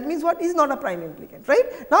 Okay. That means what is not a prime implicant,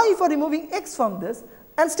 right? Now if you are removing x from this,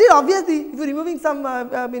 and still obviously if you are removing some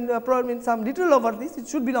some literal over this, it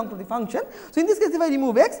should belong to the function. So in this case if I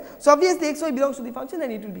remove x, so obviously x, y belongs to the function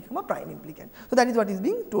and it will become a prime implicant. So that is what is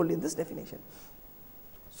being told in this definition.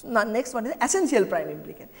 Now next one is essential prime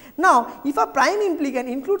implicant. Now if a prime implicant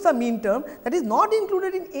includes a mean term that is not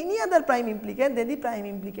included in any other prime implicant, then the prime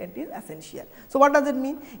implicant is essential. So what does it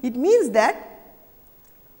mean? It means that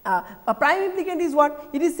A prime implicant is what?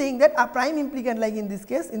 It is saying that a prime implicant, like in this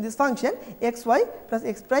case, in this function x y plus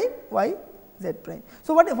x prime y z prime.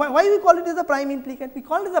 So, why we call it as a prime implicant? We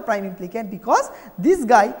call it as a prime implicant because this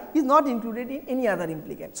guy is not included in any other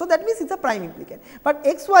implicant. So, that means it is a prime implicant, but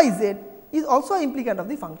x y z is also an implicant of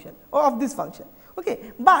the function or of this function.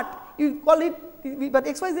 Okay. But you call it, but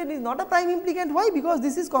x y z is not a prime implicant. Why? Because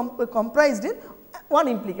this is comprised in one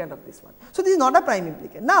implicant of this one. So, this is not a prime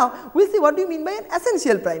implicant. Now, we will see what do you mean by an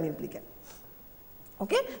essential prime implicant.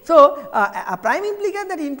 Okay. So, a prime implicant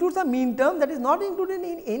that includes a mean term that is not included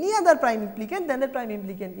in any other prime implicant, then that prime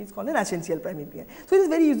implicant is called an essential prime implicant. So, it is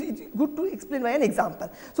very easy, it's good to explain by an example.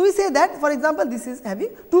 So, we say that for example, this is having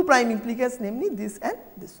two prime implicants, namely this and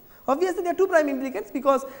this. Obviously, there are two prime implicants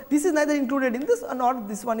because this is neither included in this nor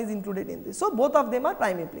this one is included in this. So, both of them are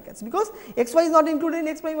prime implicants because x y is not included in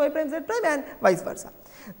x prime, y prime, z prime and vice versa.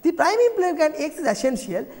 The prime implicant x is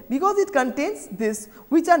essential because it contains this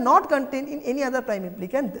which are not contained in any other prime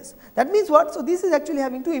implicant this. That means what? So, this is actually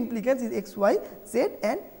having two implicants is x y z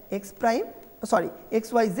and x prime,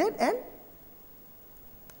 x y z and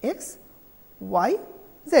x y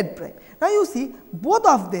z prime. Now, you see both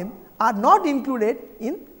of them are not included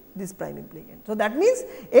in this prime implicant. So, that means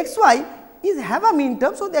x y is have a mean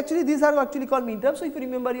term. So, actually these are actually called mean terms. So, if you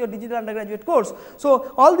remember your digital undergraduate course,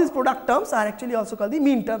 so all these product terms are actually also called the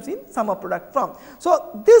mean terms in sum of product from.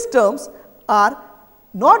 So, these terms are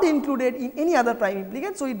not included in any other prime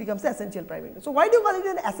implicant. So, it becomes the essential prime implicant. So, why do you call it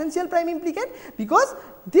an essential prime implicant? Because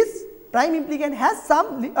this prime implicant has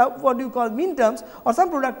some what do you call mean terms or some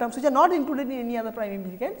product terms which are not included in any other prime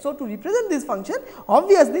implicant. So, to represent this function,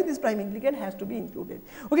 obviously this prime implicant has to be included.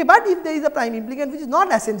 Okay, but if there is a prime implicant which is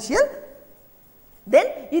not essential, then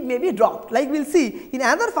it may be dropped, like we will see in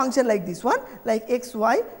another function like this one, like x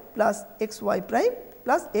y plus x y prime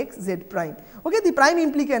plus x z prime. Okay, the prime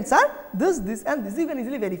implicants are this, this and this, you can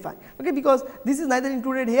easily verify, okay, because this is neither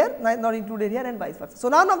included here, not included here and vice versa. So,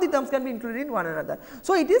 none of the terms can be included in one another.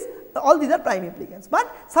 So, it is all these are prime implicants, but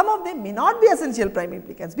some of them may not be essential prime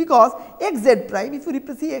implicants because x z prime, if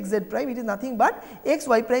you see x z prime, it is nothing but x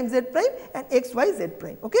y prime z prime and x y z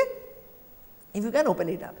prime. Okay. If you can open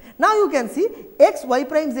it up. Now, you can see x y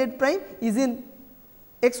prime z prime is in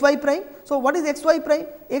x y prime. So, what is x y prime?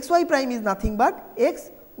 X y prime is nothing but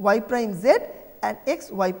x y prime z and x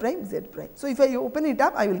y prime z prime. So, if I open it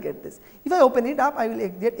up, I will get this. If I open it up, I will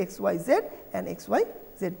get x y z and x y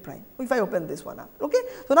z prime. If I open this one up. Okay.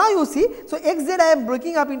 So, now you see, so x z I am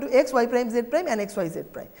breaking up into x y prime z prime and x y z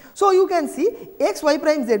prime. So, you can see x y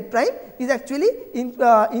prime z prime is actually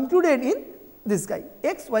included in this guy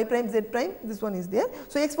x y prime z prime, this one is there.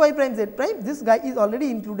 So, x y prime z prime, this guy is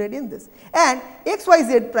already included in this, and x y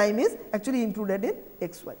z prime is actually included in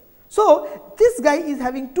x y. So, this guy is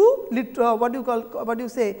having two mean terms,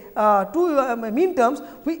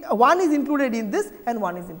 one is included in this and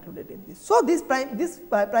one is included in this. So, this prime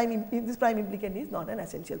implicant is not an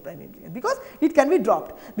essential prime implicant because it can be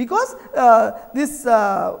dropped, because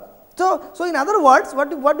so in other words,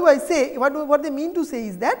 what do I say, what they mean to say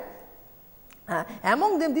is that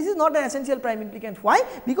among them this is not an essential prime implicant. Why?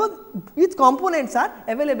 Because its components are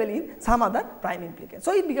available in some other prime implicant.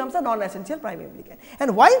 So, it becomes a non-essential prime implicant.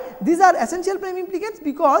 And why these are essential prime implicants?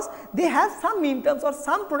 Because they have some mean terms or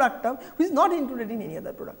some product term which is not included in any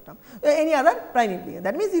other product term, any other prime implicant.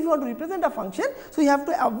 That means, if you want to represent a function, so you have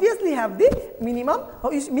to obviously have the minimum,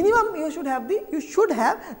 you should have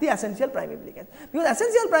the essential prime implicant, because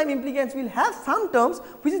essential prime implicants will have some terms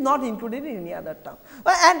which is not included in any other term.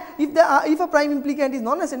 And if a prime implicant is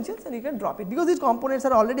non-essential, then you can drop it because its components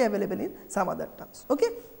are already available in some other terms. Okay.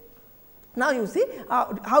 Now, you see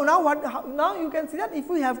now you can see that if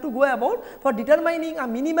we have to go about for determining a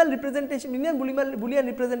minimal representation, Boolean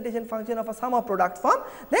representation function of a sum of product form,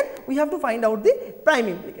 then we have to find out the prime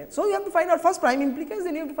implicants. So, you have to find out first prime implicants,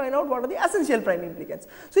 then you have to find out what are the essential prime implicants.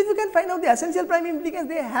 So, if you can find out the essential prime implicants,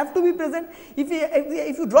 they have to be present.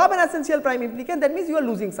 If you drop an essential prime implicant, that means you are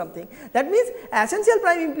losing something. That means essential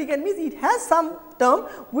prime implicant means it has some term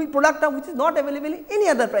with product term which is not available in any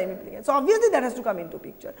other prime implicant. So, obviously that has to come into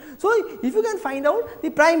picture. So, if you can find out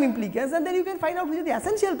the prime implicants and then you can find out which are the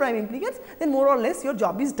essential prime implicants, then more or less your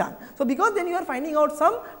job is done. So, because then you are finding out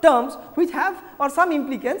some terms which have, or some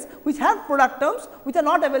implicants which have product terms which are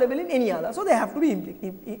not available in any other. So, they have to be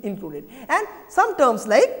included, and some terms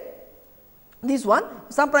like this one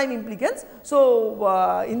some prime implicants.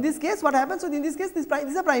 So, in this case what happens? So, in this case this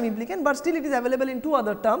is a prime implicant, but still it is available in two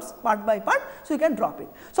other terms part by part. So, you can drop it.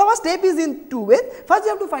 So, our step is in two ways. First you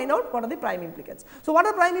have to find out what are the prime implicants. So, what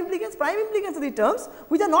are prime implicants? Prime implicants are the terms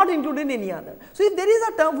which are not included in any other. So, if there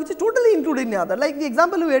is a term which is totally included in other, like the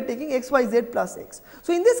example we are taking x, y, z plus x.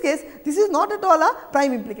 So, in this case this is not at all a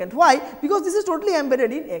prime implicant. Why? Because this is totally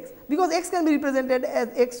embedded in x, because x can be represented as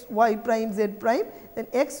x, y prime, z prime, then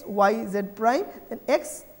x, y, z prime, then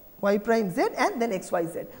x, y prime, z, and then x, y,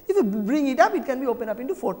 z. If you bring it up, it can be opened up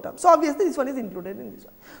into 4 terms. So, obviously, this one is included in this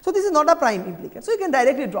one. So, this is not a prime implicant. So, you can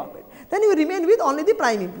directly drop it. Then you remain with only the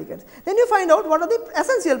prime implicants. Then you find out what are the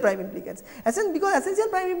essential prime implicants. Because essential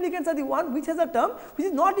prime implicants are the one which has a term which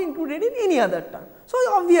is not included in any other term. So,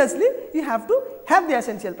 obviously, you have to have the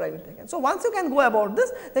essential prime implicant. So, once you can go about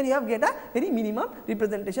this, then you have get a very minimum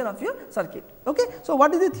representation of your circuit. Okay. So,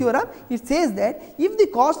 what is the theorem? It says that if the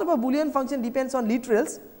cost of a Boolean function depends on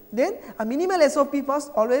literals, then a minimal SOP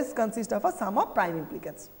must always consist of a sum of prime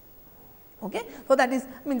implicants. Okay. So, that is,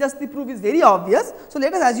 I mean, just the proof is very obvious. So,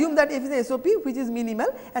 let us assume that f is a SOP which is minimal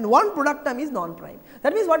and one product term is non-prime.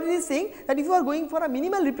 That means, what it is saying that if you are going for a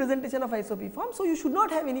minimal representation of SOP form, so you should not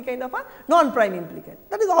have any kind of a non-prime implicant.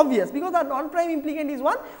 That is obvious, because a non-prime implicant is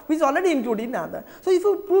one which is already included in other. So, if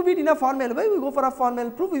you prove it in a formal way, we go for a formal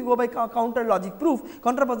proof, we go by counter logic proof,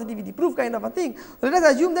 counterpositivity proof kind of a thing. So, let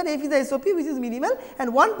us assume that f is a SOP which is minimal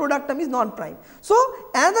and one product term is non-prime. So,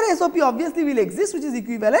 another SOP obviously will exist which is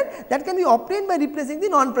equivalent, that can be obtained by replacing the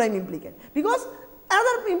non-prime implicant, because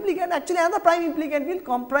another implicant, actually another prime implicant will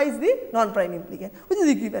comprise the non-prime implicant which is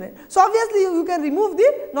equivalent. So, obviously, you can remove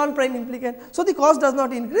the non-prime implicant. So, the cost does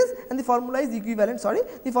not increase and the formula is equivalent,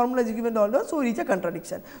 the formula is equivalent order. So, we reach a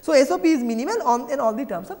contradiction. So, SOP is minimal on and all the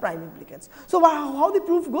terms of prime implicants. So, how the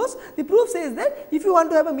proof goes? The proof says that if you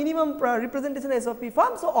want to have a minimum representation SOP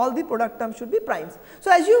form, so all the product terms should be primes.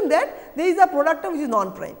 So, assume that there is a product term which is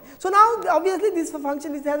non-prime. So, now obviously, this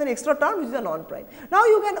function has an extra term which is a non-prime. Now,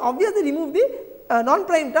 you can obviously remove the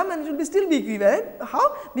non-prime term and it will still be equivalent.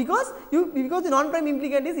 How? Because the non-prime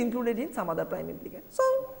implicant is included in some other prime implicant. So,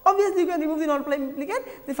 obviously, you can remove the non-prime implicant,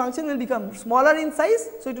 the function will become smaller in size,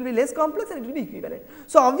 so it will be less complex and it will be equivalent.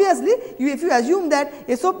 So, obviously, if you assume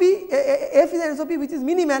that SOP, f is an SOP which is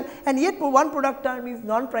minimal and yet one product term is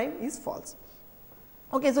non-prime, is false.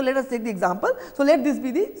 Okay, so let us take the example. So, let this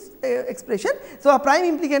be the expression. So, a prime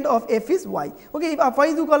implicant of f is y. Okay,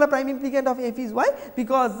 why do you call a prime implicant of f is y?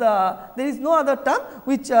 Because there is no other term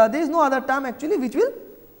which there is no other term actually which will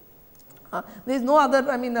there is no other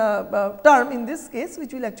term in this case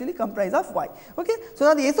which will actually comprise of y. Okay, so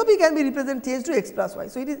now the SOP can be represented changed to x plus y.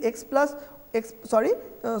 So, it is x plus x so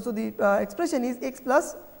the expression is x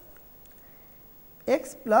plus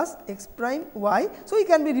x prime y. So, it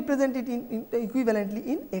can be represented in equivalently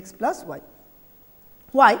in x plus y.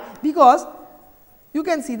 Why? Because you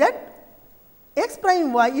can see that x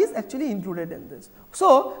prime y is actually included in this.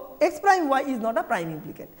 So, x prime y is not a prime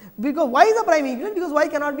implicant, because y is a prime implicant, because y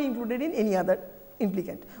cannot be included in any other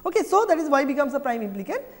implicant. Okay, so that is y becomes a prime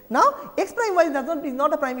implicant. Now, x prime y is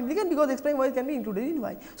not a prime implicant, because x prime y can be included in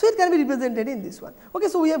y. So, it can be represented in this one. Okay,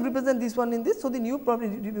 so we have represented this one in this. So, the new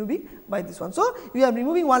problem is removing by this one. So, we are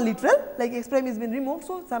removing one literal, like x prime has been removed.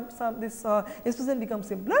 So, this expression becomes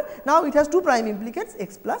simpler. Now, it has two prime implicants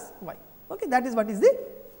x plus y. Okay, that is what is the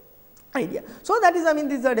idea. So, that is, I mean,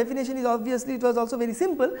 this definition is obviously, it was also very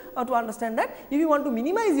simple to understand that if you want to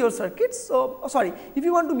minimize your circuits, so if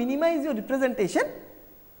you want to minimize your representation,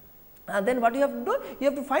 then what you have to do? You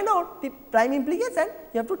have to find out the prime implicants and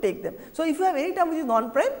you have to take them. So, if you have any term which is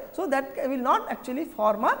non-prime, so that will not actually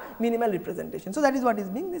form a minimal representation. So, that is what is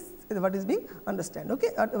being understood. Okay,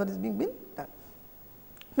 what is being done.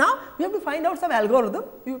 Now, we have to find out some algorithm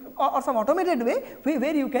or some automated way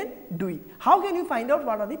where you can do it. How can you find out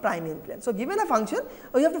what are the prime inclines? So, given a function,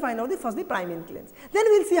 you have to find out first the prime inclines. Then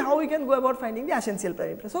we will see how we can go about finding the essential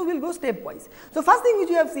prime inclines. So, we will go stepwise. So, first thing which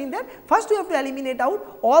you have seen that first you have to eliminate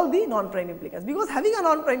out all the non-prime implicants, because having a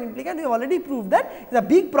non-prime implicant we have already proved that is a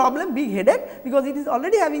big problem, big headache, because it is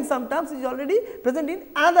already having some terms which is already present in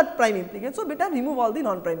another prime implicant. So, better remove all the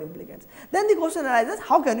non-prime implicants. Then the question arises,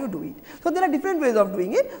 how can you do it? So, there are different ways of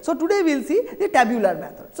doing it. So, today we will see the tabular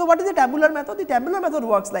method. So, what is the tabular method? The tabular method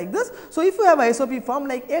works like this. So, if you have a SOP form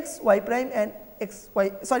like x, y prime and x, y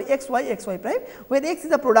prime, where x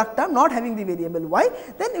is a product term not having the variable y,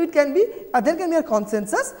 then it can be there can be a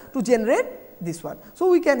consensus to generate this one. So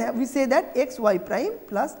we can have, we say that x y prime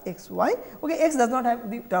plus x y, okay, x does not have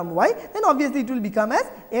the term y, then obviously it will become as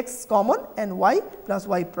x common and y plus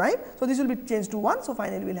y prime. So this will be changed to 1. So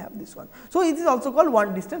finally we will have this one. So it is also called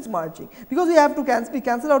one distance merging, because we have to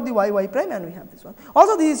cancel out the y prime and we have this one.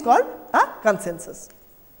 Also this is called a consensus.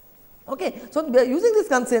 Okay. So using this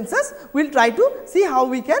consensus we will try to see how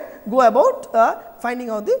we can go about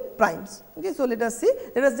finding out the primes. Okay. So let us see,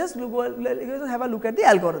 let us just have a look at the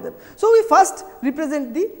algorithm. So we first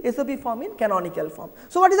represent the SOP form in canonical form.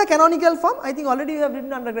 So what is a canonical form? I think already you have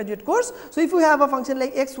written undergraduate course. So if you have a function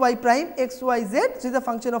like x y prime x y z, so it is a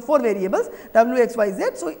function of 4 variables w x y z.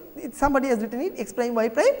 So somebody has written it x prime y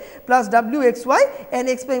prime plus w x y and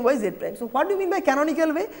x prime y z prime. So what do you mean by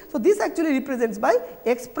canonical way? So this actually represents by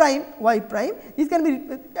x prime y prime. This can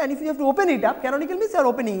be, and if you have to open it up, canonical means you are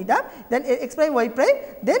opening it up, then x prime y prime,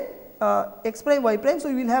 then x prime y prime. So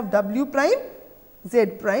you will have w prime z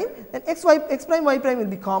prime, then x prime y prime will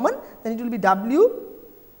be common, then it will be w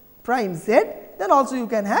prime z, then also you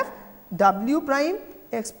can have w prime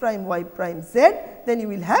x prime y prime z, then you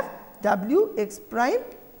will have w x prime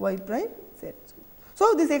y prime z.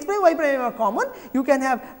 So this x prime y prime are common, you can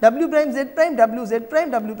have w prime z prime, w z prime,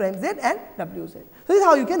 w prime z and w z. So this is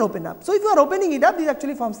how you can open up. So if you are opening it up, this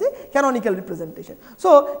actually forms the canonical representation.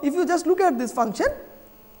 So if you just look at this function,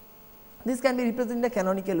 this can be represented in a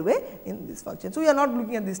canonical way in this function. So we are not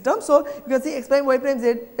looking at this term. So you can see x prime y prime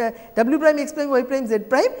z, w prime x prime y prime z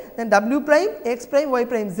prime, then w prime x prime y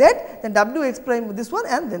prime z, then w x prime this one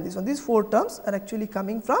and then this one. These 4 terms are actually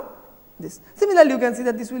coming from this. Similarly, you can see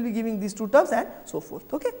that this will be giving these 2 terms and so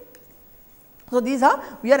forth. Okay. So these are,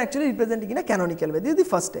 we are actually representing in a canonical way. This is the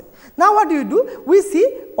first step. Now what do you do? We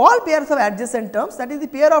see all pairs of adjacent terms, that is the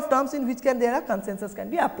pair of terms in which there are consensus can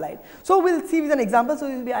be applied. So we will see with an example, so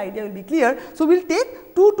the idea will be clear. So we will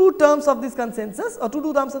take two terms of this consensus or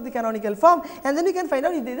two terms of the canonical form, and then you can find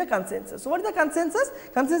out if there is a consensus. So what is the consensus?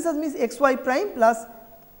 Consensus means x y prime plus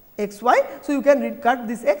x y. So you can cut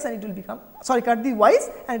this x and it will become, sorry, cut the y's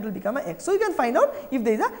and it will become a x. So you can find out if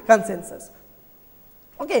there is a consensus.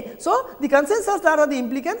 Okay, so the consensus are the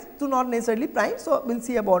implicants to not necessarily prime. So we will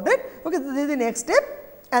see about it. Okay, so this is the next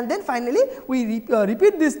step, and then finally we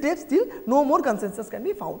repeat this step till no more consensus can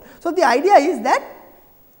be found. So the idea is that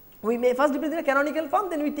we may first represent a canonical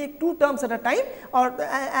form, then we take 2 terms at a time or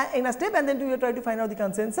in a step, and then we will try to find out the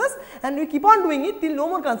consensus, and we keep on doing it till no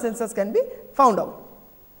more consensus can be found out.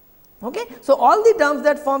 Okay. So all the terms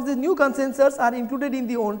that forms the new consensus are included in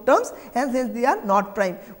the old terms, and hence they are not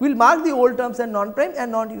prime. We will mark the old terms as non-prime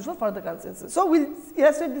and not useful for the consensus. So we will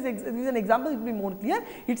illustrate this with an example, it will be more clear.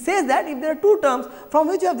 It says that if there are 2 terms from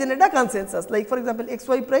which you have generated a consensus, like for example x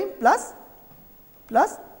y prime plus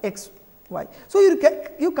x y. So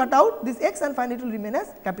you cut out this x and finally it will remain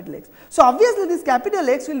as capital X. So obviously this capital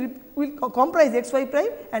X will comprise x y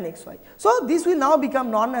prime and x y. So this will now become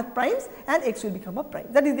non-primes and x will become a prime.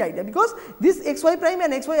 That is the idea, because this x y prime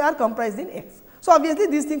and x y are comprised in x. So obviously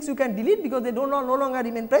these things you can delete because they no longer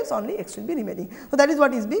remain primes, only x will be remaining. So that is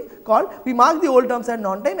what is being called, we mark the old terms as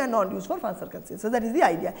non-prime and not used for further consensus. That is the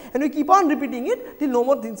idea, and we keep on repeating it till no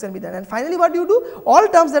more things can be done. And finally what you do, all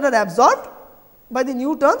terms that are absorbed by the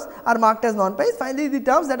new terms are marked as non-primes. Finally the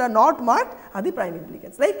terms that are not marked are the prime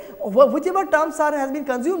implicants, like whichever terms has been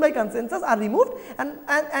consumed by consensus are removed,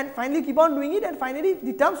 and finally keep on doing it, and finally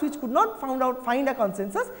the terms which could not find a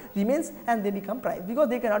consensus remains and they become prime because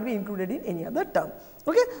they cannot be included in any other term.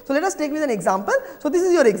 Okay. So let us take with an example. So this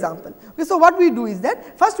is your example. Okay. So what we do is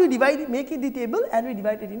that first we make it the table and we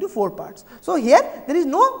divide it into 4 parts. So here there is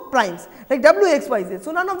no primes like w x y z.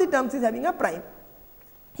 So none of the terms is having a prime.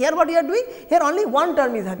 Here what we are doing, here only one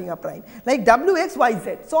term is having a prime, like w x y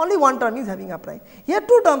z. So only one term is having a prime. Here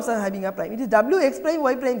 2 terms are having a prime, it is w x prime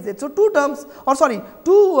y prime z. So 2 terms, or sorry,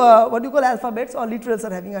 2 what you call alphabets or literals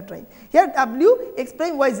are having a prime. Here w x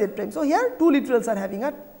prime y z prime. So here 2 literals are having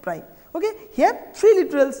a prime. Okay. Here 3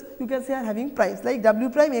 literals you can say are having primes, like w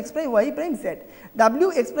prime x prime y prime z,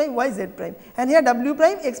 w x prime y z prime, and here w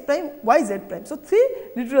prime x prime y z prime. So 3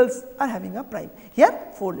 literals are having a prime. Here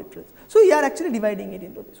 4 literals. So you are actually dividing it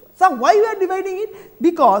into this one. So why we are dividing it?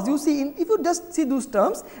 Because you see, if you just see those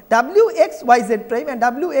terms, w x y z prime and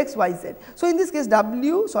w x y z. So in this case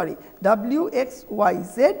w x y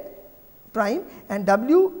z prime and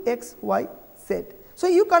w x y z. So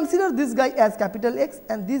you consider this guy as capital X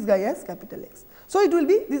and this guy as capital X. So it will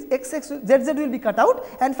be this x z will be cut out,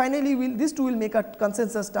 and finally these 2 will make a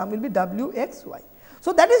consensus term will be w x y.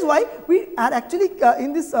 So that is why we are actually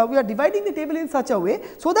in this we are dividing the table in such a way,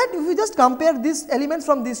 so that if you just compare these elements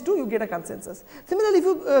from these two, you get a consensus. Similarly, if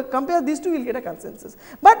you compare these two, you will get a consensus.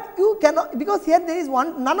 But you cannot, because here there is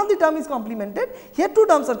none of the term is complemented, here two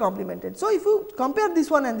terms are complemented. So if you compare this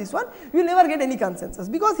one and this one, you will never get any consensus,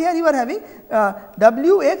 because here you are having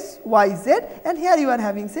w x y z, and here you are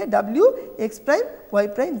having say w x prime y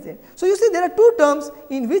prime z. So you see there are two terms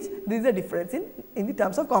in which there is a difference in the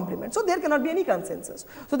terms of complement. So there cannot be any consensus.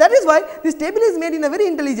 So that is why this table is made in a very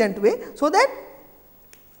intelligent way, so that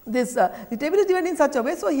this the table is divided in such a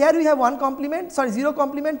way. So here we have 1 complement, sorry 0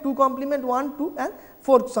 complement, 2 complement, 1, 2 and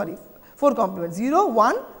 4, sorry 4 complement, 0,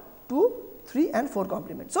 1, 2, 3 and 4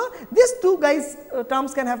 complement. So these two guys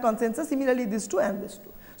terms can have consensus, similarly this 2 and this 2.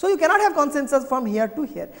 So you cannot have consensus from here to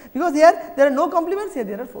here, because here there are no complements, here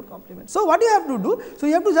there are 4 complements. So what you have to do? So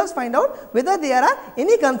you have to just find out whether there are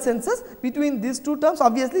any consensus between these two terms,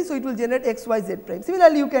 obviously. So it will generate x, y, z prime.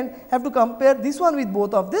 Similarly, you can have to compare this one with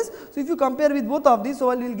both of this. So if you compare with both of these, so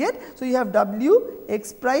what you will get? So you have w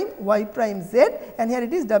x prime y prime z, and here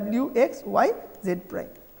it is w x y z prime.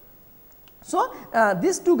 So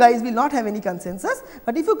these two guys will not have any consensus,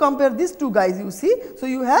 but if you compare these two guys, you see, so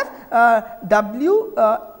you have w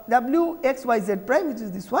x y z prime, which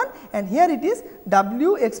is this one, and here it is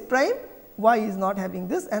w x prime y is not having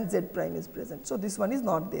this and z prime is present. So this one is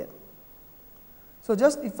not there. So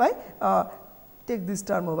just if I take this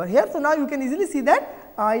term over here, so now you can easily see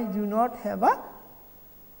that I do not have a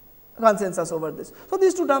consensus over this. So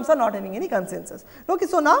these two terms are not having any consensus. Okay,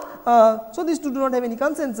 so now so these two do not have any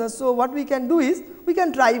consensus. So what we can do is we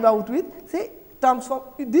can try out with say terms from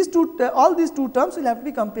these two, all these two terms will have to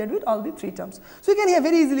be compared with all the 3 terms. So you can here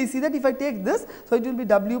very easily see that if I take this, so it will be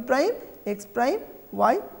w prime x prime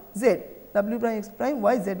y z, w prime x prime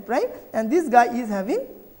y z prime, and this guy is having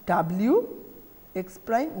w x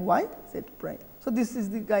prime y z prime. So this is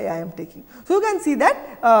the guy I am taking. So you can see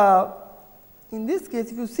that in this case,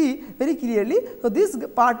 if you see very clearly, so this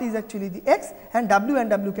part is actually the x, and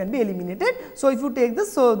w can be eliminated. So if you take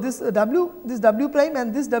this, so this w prime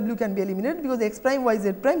and this w can be eliminated, because x prime y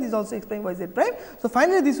z prime, this is also x prime y z prime. So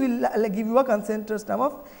finally this will give you a consensus term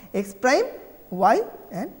of x prime y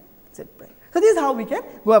and z prime. So this is how we can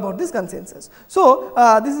go about this consensus. So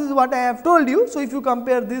this is what I have told you. So if you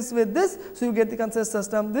compare this with this, so you get the consensus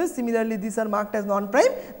term this. Similarly, these are marked as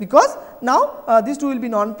non-prime, because now these two will be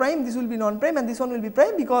non-prime, this will be non-prime, and this one will be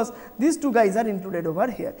prime, because these two guys are included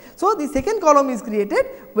over here. So the second column is created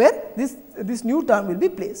where this new term will be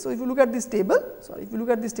placed. So if you look at this table, sorry, if you look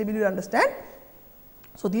at this table, you will understand.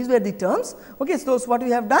 So these were the terms. Okay, so what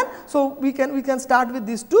we have done. So we can start with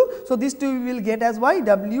these two. So these two we will get as y,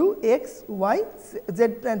 w x y z,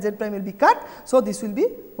 and z prime will be cut. So this will be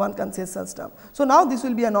one consensus term. So now this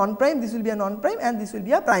will be a non-prime, this will be a non-prime, and this will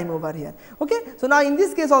be a prime over here. Okay. So now in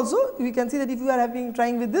this case also we can see that if you are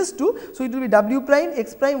trying with this two, so it will be w prime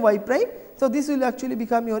x prime y prime. So this will actually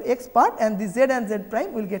become your x part, and the z and z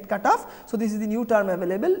prime will get cut off. So this is the new term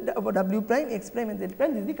available, w prime, x prime and z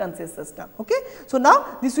prime. This is the consensus term. Okay. So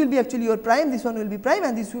now this will be actually your prime, this one will be prime,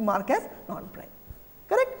 and this will mark as non-prime.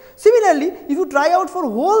 Correct. Similarly, if you try out for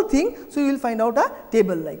whole thing, so you will find out a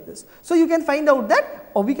table like this. So you can find out that,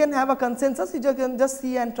 or we can have a consensus. You can just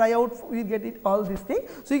see and try out. We get it all this thing.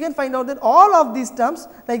 So you can find out that all of these terms,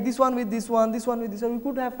 like this one with this one, this one with this one, we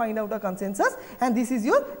could have find out a consensus, and this is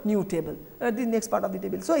your new table, the next part of the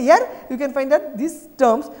table. So here you can find that these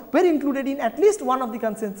terms were included in at least one of the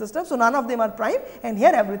consensus terms. So none of them are prime, and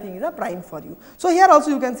here everything is a prime for you. So here also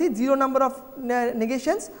you can see 0 number of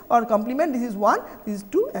negations or complement. This is 1, this is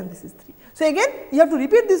 2, and this is 3. So again you have to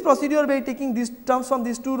repeat this procedure by taking these terms from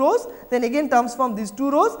these 2 rows, then again terms from these 2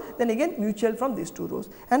 rows, then again mutual from these 2 rows,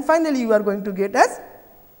 and finally you are going to get as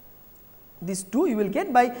these 2 you will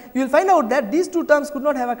get by, you will find out that these 2 terms could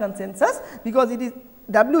not have a consensus, because it is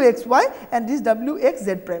w x y and this w x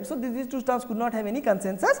z prime. So these 2 terms could not have any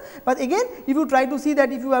consensus. But again, if you try to see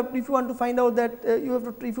that, if you want to find out that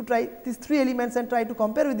if you try these 3 elements and try to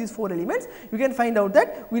compare with these 4 elements, you can find out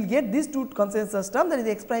that we will get these 2 consensus terms, that is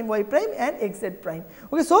x prime y prime and x z prime.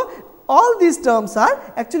 Okay, so all these terms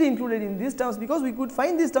are actually included in these terms, because we could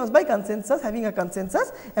find these terms by consensus, having a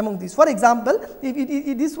consensus among these. For example,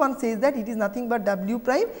 if this one says that it is nothing but w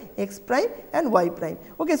prime, x prime and y prime.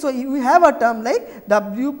 Okay, so we have a term like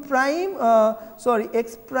w prime,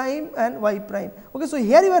 x prime and y prime. Okay, so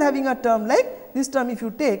here you are having a term like this term if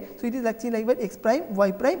you take, so it is actually like x prime,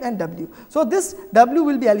 y prime and w. So, this w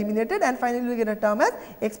will be eliminated and finally, we get a term as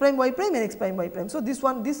x prime y prime and x prime y prime. So, this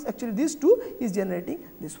one, this actually this 2 is generating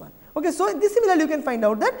this one. Okay, so, this similarly you can find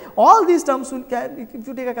out that all these terms will, if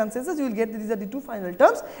you take a consensus, you will get these are the 2 final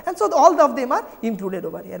terms, and so all of them are included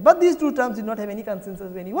over here, but these 2 terms did not have any consensus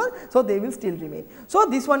with anyone, so they will still remain. So,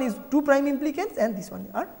 this one is 2 prime implicants and this one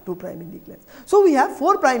are 2 prime implicants. So, we have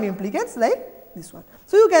 4 prime implicants like this one.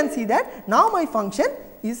 So, you can see that now my function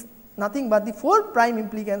is nothing but the 4 prime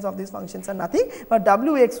implicants of these functions are nothing but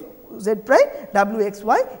wx z prime,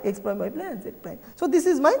 wxy, x prime y prime and z prime. So, this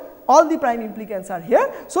is my all the prime implicants are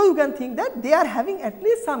here. So, you can think that they are having at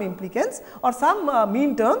least some implicants or some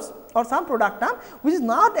mean terms or some product term which is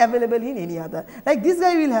not available in any other. Like this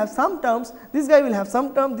guy will have some terms, this guy will have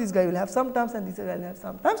some terms, this guy will have some terms and this guy will have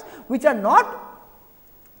some terms which are not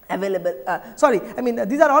available,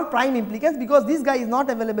 these are all prime implicants because this guy is not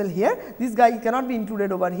available here, this guy cannot be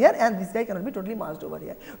included over here and this guy cannot be totally merged over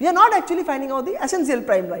here. We are not actually finding out the essential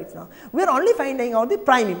prime right now, we are only finding out the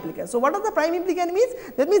prime implicants. So, what does the prime implicant means?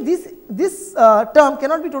 That means this term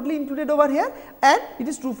cannot be totally included over here and it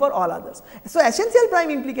is true for all others. So, essential prime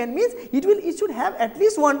implicant means it should have at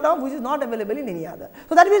least one term which is not available in any other.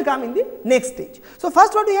 So, that will come in the next stage. So,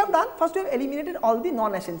 first what we have done? First we have eliminated all the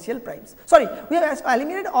non-essential primes. Sorry, we have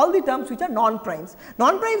eliminated all the terms which are non-primes.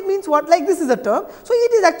 Non-primes means what? Like this is a term, so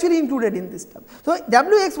it is actually included in this term. So,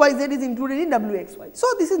 wxyz is included in wxy. So,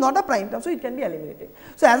 this is not a prime term, so it can be eliminated.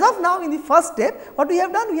 So, as of now in the first step, what we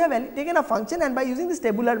have done? We have taken a function and by using this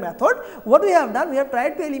tabular method, what we have done? We have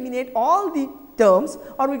tried to eliminate all the terms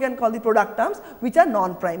or we can call the product terms which are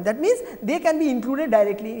non-prime. That means they can be included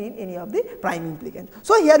directly in any of the prime implicants.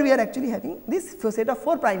 So, here we are actually having this set of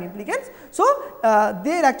 4 prime implicants. So,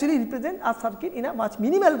 they actually represent a circuit in a much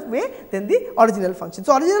minimal way than the original function.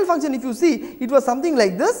 So, original function if you see it was something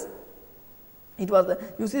like this. It was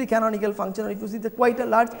you see the canonical function, or if you see it is quite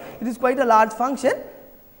a large function.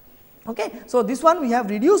 Okay. So, this one we have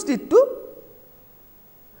reduced it to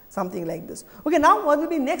something like this. Okay, now what will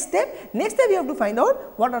be next step? Next step we have to find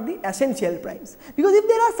out what are the essential primes, because if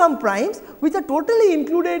there are some primes which are totally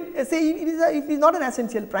included, say it is not an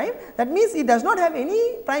essential prime, that means it does not have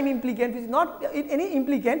any prime implicant which is not any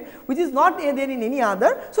implicant which is not there in any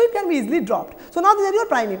other, so it can be easily dropped. So, now these are your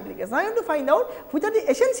prime implicants. Now, I have to find out which are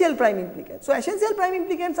the essential prime implicants. So, essential prime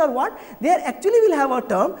implicants are what? They actually will have a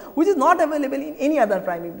term which is not available in any other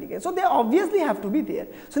prime implicant. So, they obviously have to be there.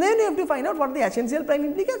 So, then you have to find out what are the essential prime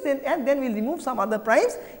implicants. And then we will remove some other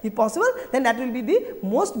primes if possible, then that will be the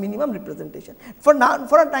most minimum representation. For now,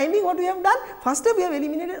 for a time being, what we have done? First step we have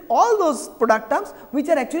eliminated all those product terms which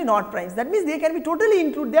are actually not primes. That means they can be totally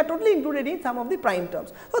included, they are totally included in some of the prime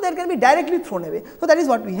terms. So, they can be directly thrown away. So, that is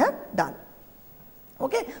what we have done.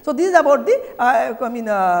 Okay. So, this is about the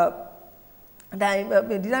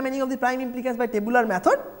determining of the prime implicants by tabular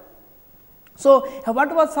method. So,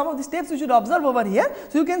 what was some of the steps we should observe over here?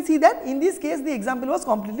 So, you can see that in this case the example was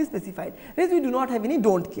completely specified, whereas we do not have any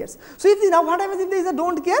don't cares. So, if now what happens if there is a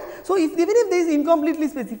don't care? So, even if there is incompletely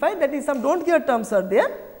specified, that is some don't care terms are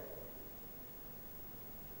there.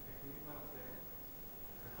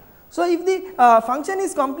 So, if the function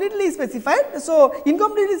is completely specified, so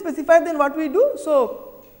incompletely specified, then what we do? So,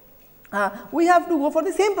 we have to go for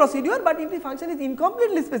the same procedure, but if the function is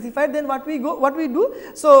incompletely specified, then what we do?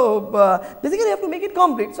 So, basically you have to make it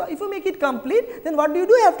complete. So, if you make it complete, then what do?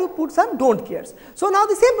 You have to put some don't cares. So, now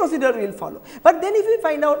the same procedure will follow, but then if we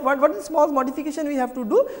find out what is the small modification we have to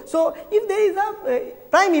do. So, if there is a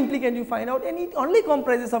prime implicant you find out and it only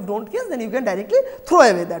comprises of don't cares, then you can directly throw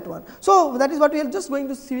away that one. So, that is what we are just going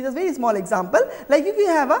to see with a very small example, like if you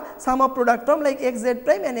have a sum of product term like x z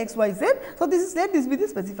prime and x y z. So, this be the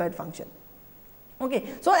specified function.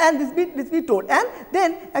 Okay. So, and this be told, and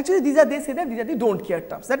then actually they say that these are the don't care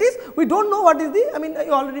terms, that is we do not know what is the,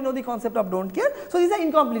 you already know the concept of don't care. So, these are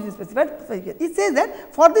incompletely specified. It says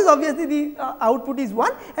that for this obviously the output is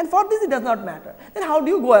 1 and for this it does not matter. Then how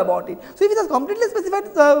do you go about it? So, if it is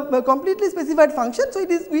completely specified function, so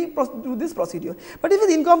it is we do this procedure, but if it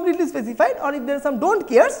is incompletely specified or if there are some don't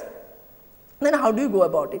cares, then how do you go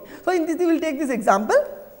about it? So, in this we will take this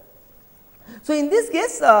example. So, in this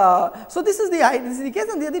case, so this is the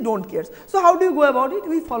case and they are the don't cares. So, how do you go about it?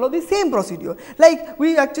 We follow the same procedure, like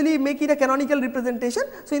we actually make it a canonical representation.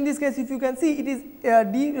 So, in this case if you can see it is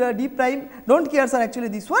d prime don't cares are actually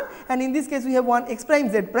this one, and in this case we have one x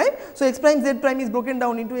prime z prime. So, x prime z prime is broken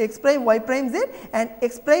down into x prime y prime z and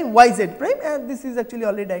x prime y z prime, and this is actually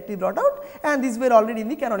already directly brought out, and these were already in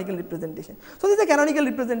the canonical representation. So, this is a canonical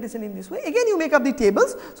representation in this way. Again you make up the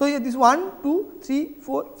tables. So, this 1, 2, 3,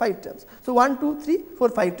 4, 5 terms. So, 1, 1, 2, 3, 4,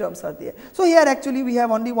 5 terms are there. So, here actually we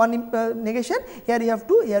have only one negation, here we have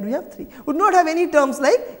 2, here we have 3. We do not have any terms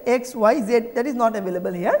like x, y, z, that is not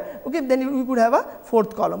available here. Okay, then we could have a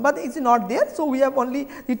fourth column, but it is not there. So, we have only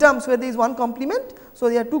the terms where there is one complement. So,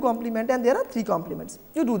 there are 2 complement and there are 3 complements.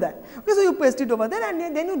 You do that. Okay, so, you paste it over there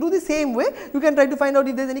and then you do the same way. You can try to find out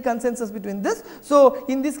if there is any consensus between this. So,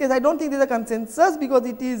 in this case I do not think there is a consensus because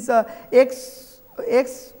it is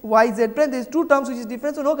x, y, z prime, there is 2 terms which is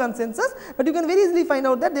different, so no consensus, but you can very easily find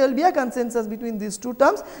out that there will be a consensus between these 2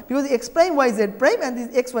 terms because x prime y z prime and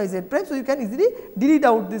this x y z prime. So, you can easily delete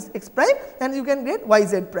out this x prime and you can get y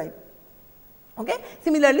z prime. Okay.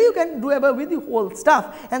 Similarly, you can do away with the whole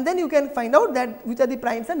stuff and then you can find out that which are the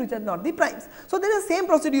primes and which are not the primes. So, there is the same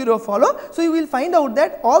procedure you follow. So, you will find out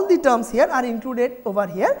that all the terms here are included over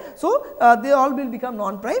here. So, they all will become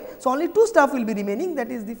non-prime. So, only 2 stuff will be remaining, that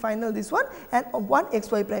is the final this one, and one x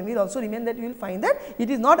y prime will also remain, that you will find that it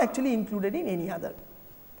is not actually included in any other.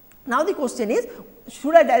 Now, the question is,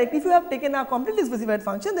 should I directly, if you have taken a completely specified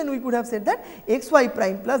function, then we could have said that x y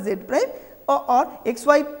prime plus z prime or x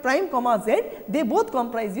y prime comma z, they both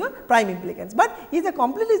comprise your prime implicants, but it is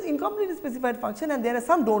a incompletely specified function and there are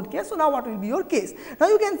some do not care. So, now what will be your case? Now,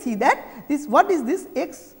 you can see that this, what is this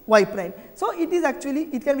x y prime? So, it is actually,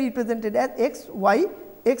 it can be represented as x y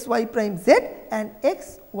prime z and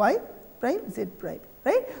x y prime z prime.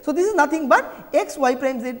 Right. So, this is nothing but x y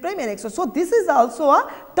prime z prime and x. So, this is also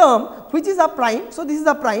a term which is a prime. So, this is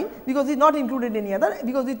a prime because it is not included in any other,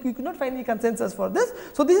 because we could not find any consensus for this.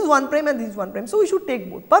 So, this is 1 prime and this is 1 prime. So, we should take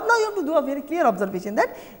both, but now you have to do a very clear observation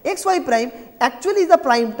that x y prime actually is a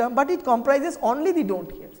prime term, but it comprises only the do not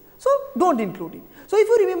cares. So, do not include it. So, if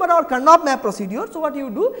you remember our Carnot map procedure, so what you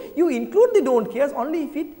do, you include the do not cares only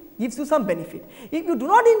if it gives you some benefit. If you do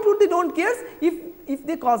not include the do not cares, if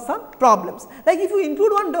they cause some problems, like if you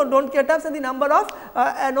include one do not care terms and the number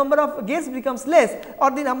of gates becomes less,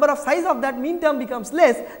 or the number of size of that mean term becomes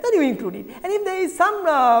less, then you include it. And if there is some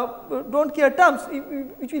do not care terms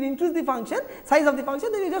which will increase the function size of the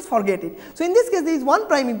function, then you just forget it. So, in this case there is one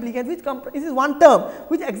prime implicant which this is one term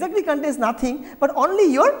which exactly contains nothing, but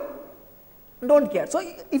only your do not care. So,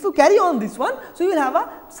 if you carry on this one, so you will have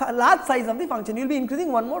a large size of the function, you will be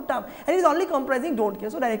increasing one more term and it is only comprising do not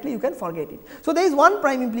care. So, directly you can forget it. So, there is one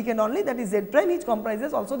prime implicant only, that is z prime, which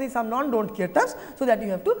comprises also there is some non do not care terms, so that you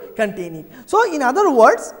have to contain it. So, in other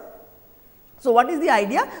words, so what is the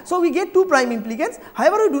idea? So, we get 2 prime implicants,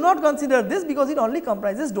 however, we do not consider this because it only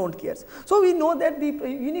comprises do not cares. So, we know that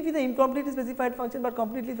even if it is an incompletely specified function, but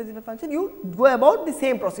completely specified function, you go about the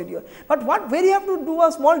same procedure. But where you have to do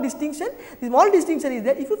a small distinction, the small distinction is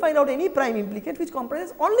that if you find out any prime implicant which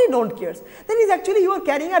comprises only do not cares, then it is actually you are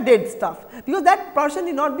carrying a dead stuff, because that portion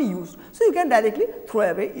need not be used. So, you can directly throw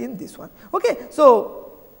away in this one. Okay. So,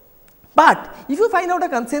 but if you find out a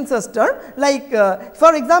consensus term, like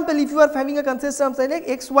for example, if you are having a consensus term like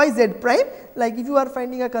x y z prime, like if you are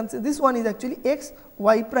finding a consensus, this one is actually x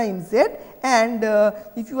y prime z, and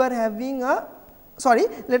if you are having a, sorry,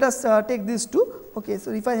 let us take these 2. Okay,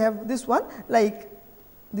 so if I have this one like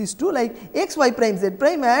these 2, like x y prime z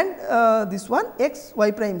prime and this one x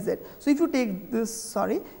y prime z. So, if you take this,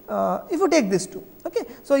 sorry, if you take this 2, okay.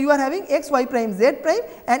 So, you are having x y prime z prime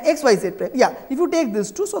and x y z prime, yeah, if you take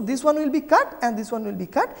this 2, so this one will be cut and this one will be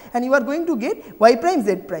cut and you are going to get y prime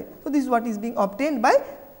z prime. So, this is what is being obtained by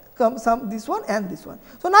this one and this one.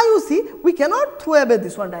 So, now you see we cannot throw away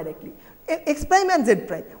this one directly, x prime and z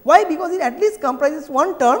prime. Why? Because it at least comprises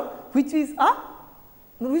one term which is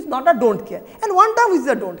not a do not care, and one term which is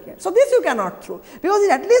a do not care. So, this you cannot throw because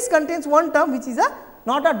it at least contains one term which is a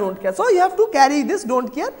not a do not care. So, you have to carry this do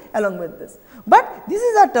not care along with this, but this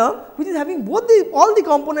is a term which is having both all the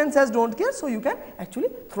components as do not care. So, you can actually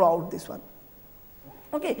throw out this one.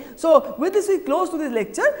 Okay. So, with this we close to this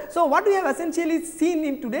lecture. So, what we have essentially seen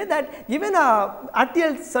in today, that given a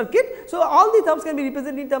RTL circuit, so all the terms can be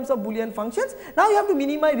represented in terms of Boolean functions. Now, you have to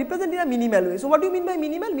represent in a minimal way. So, what do you mean by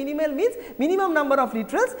minimal? Minimal means minimum number of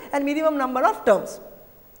literals and minimum number of terms.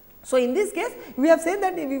 So, in this case we have said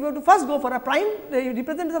that we have to first go for a prime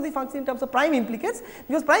representation of the function in terms of prime implicants,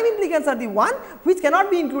 because prime implicants are the one which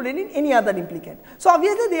cannot be included in any other implicant. So,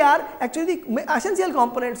 obviously they are actually the essential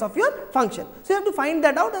components of your function. So, you have to find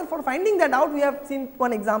that out, and for finding that out we have seen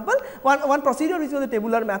one example, one procedure which was the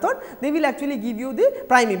tabular method. They will actually give you the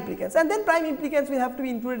prime implicants, and then prime implicants will have to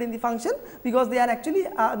be included in the function, because they are actually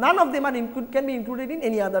none of them are can be included in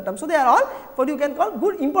any other term. So, they are all what you can call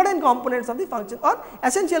good important components of the function or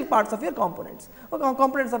essential parts of your components or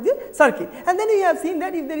components of the circuit. And then you have seen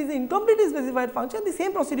that if there is an incompletely specified function, the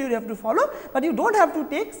same procedure you have to follow, but you do not have to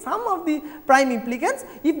take some of the prime implicants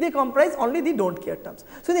if they comprise only the don't care terms.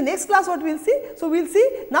 So, in the next class what we will see? So, we will see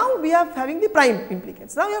now we are having the prime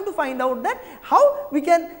implicants. Now, you have to find out that how we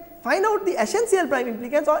can find out the essential prime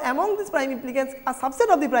implicants, or among these prime implicants a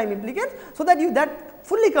subset of the prime implicants, so that that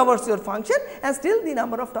fully covers your function and still the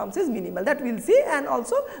number of terms is minimal. That we will see, and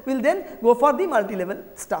also we will then go for the multi-level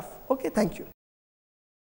stuff. Okay, thank you.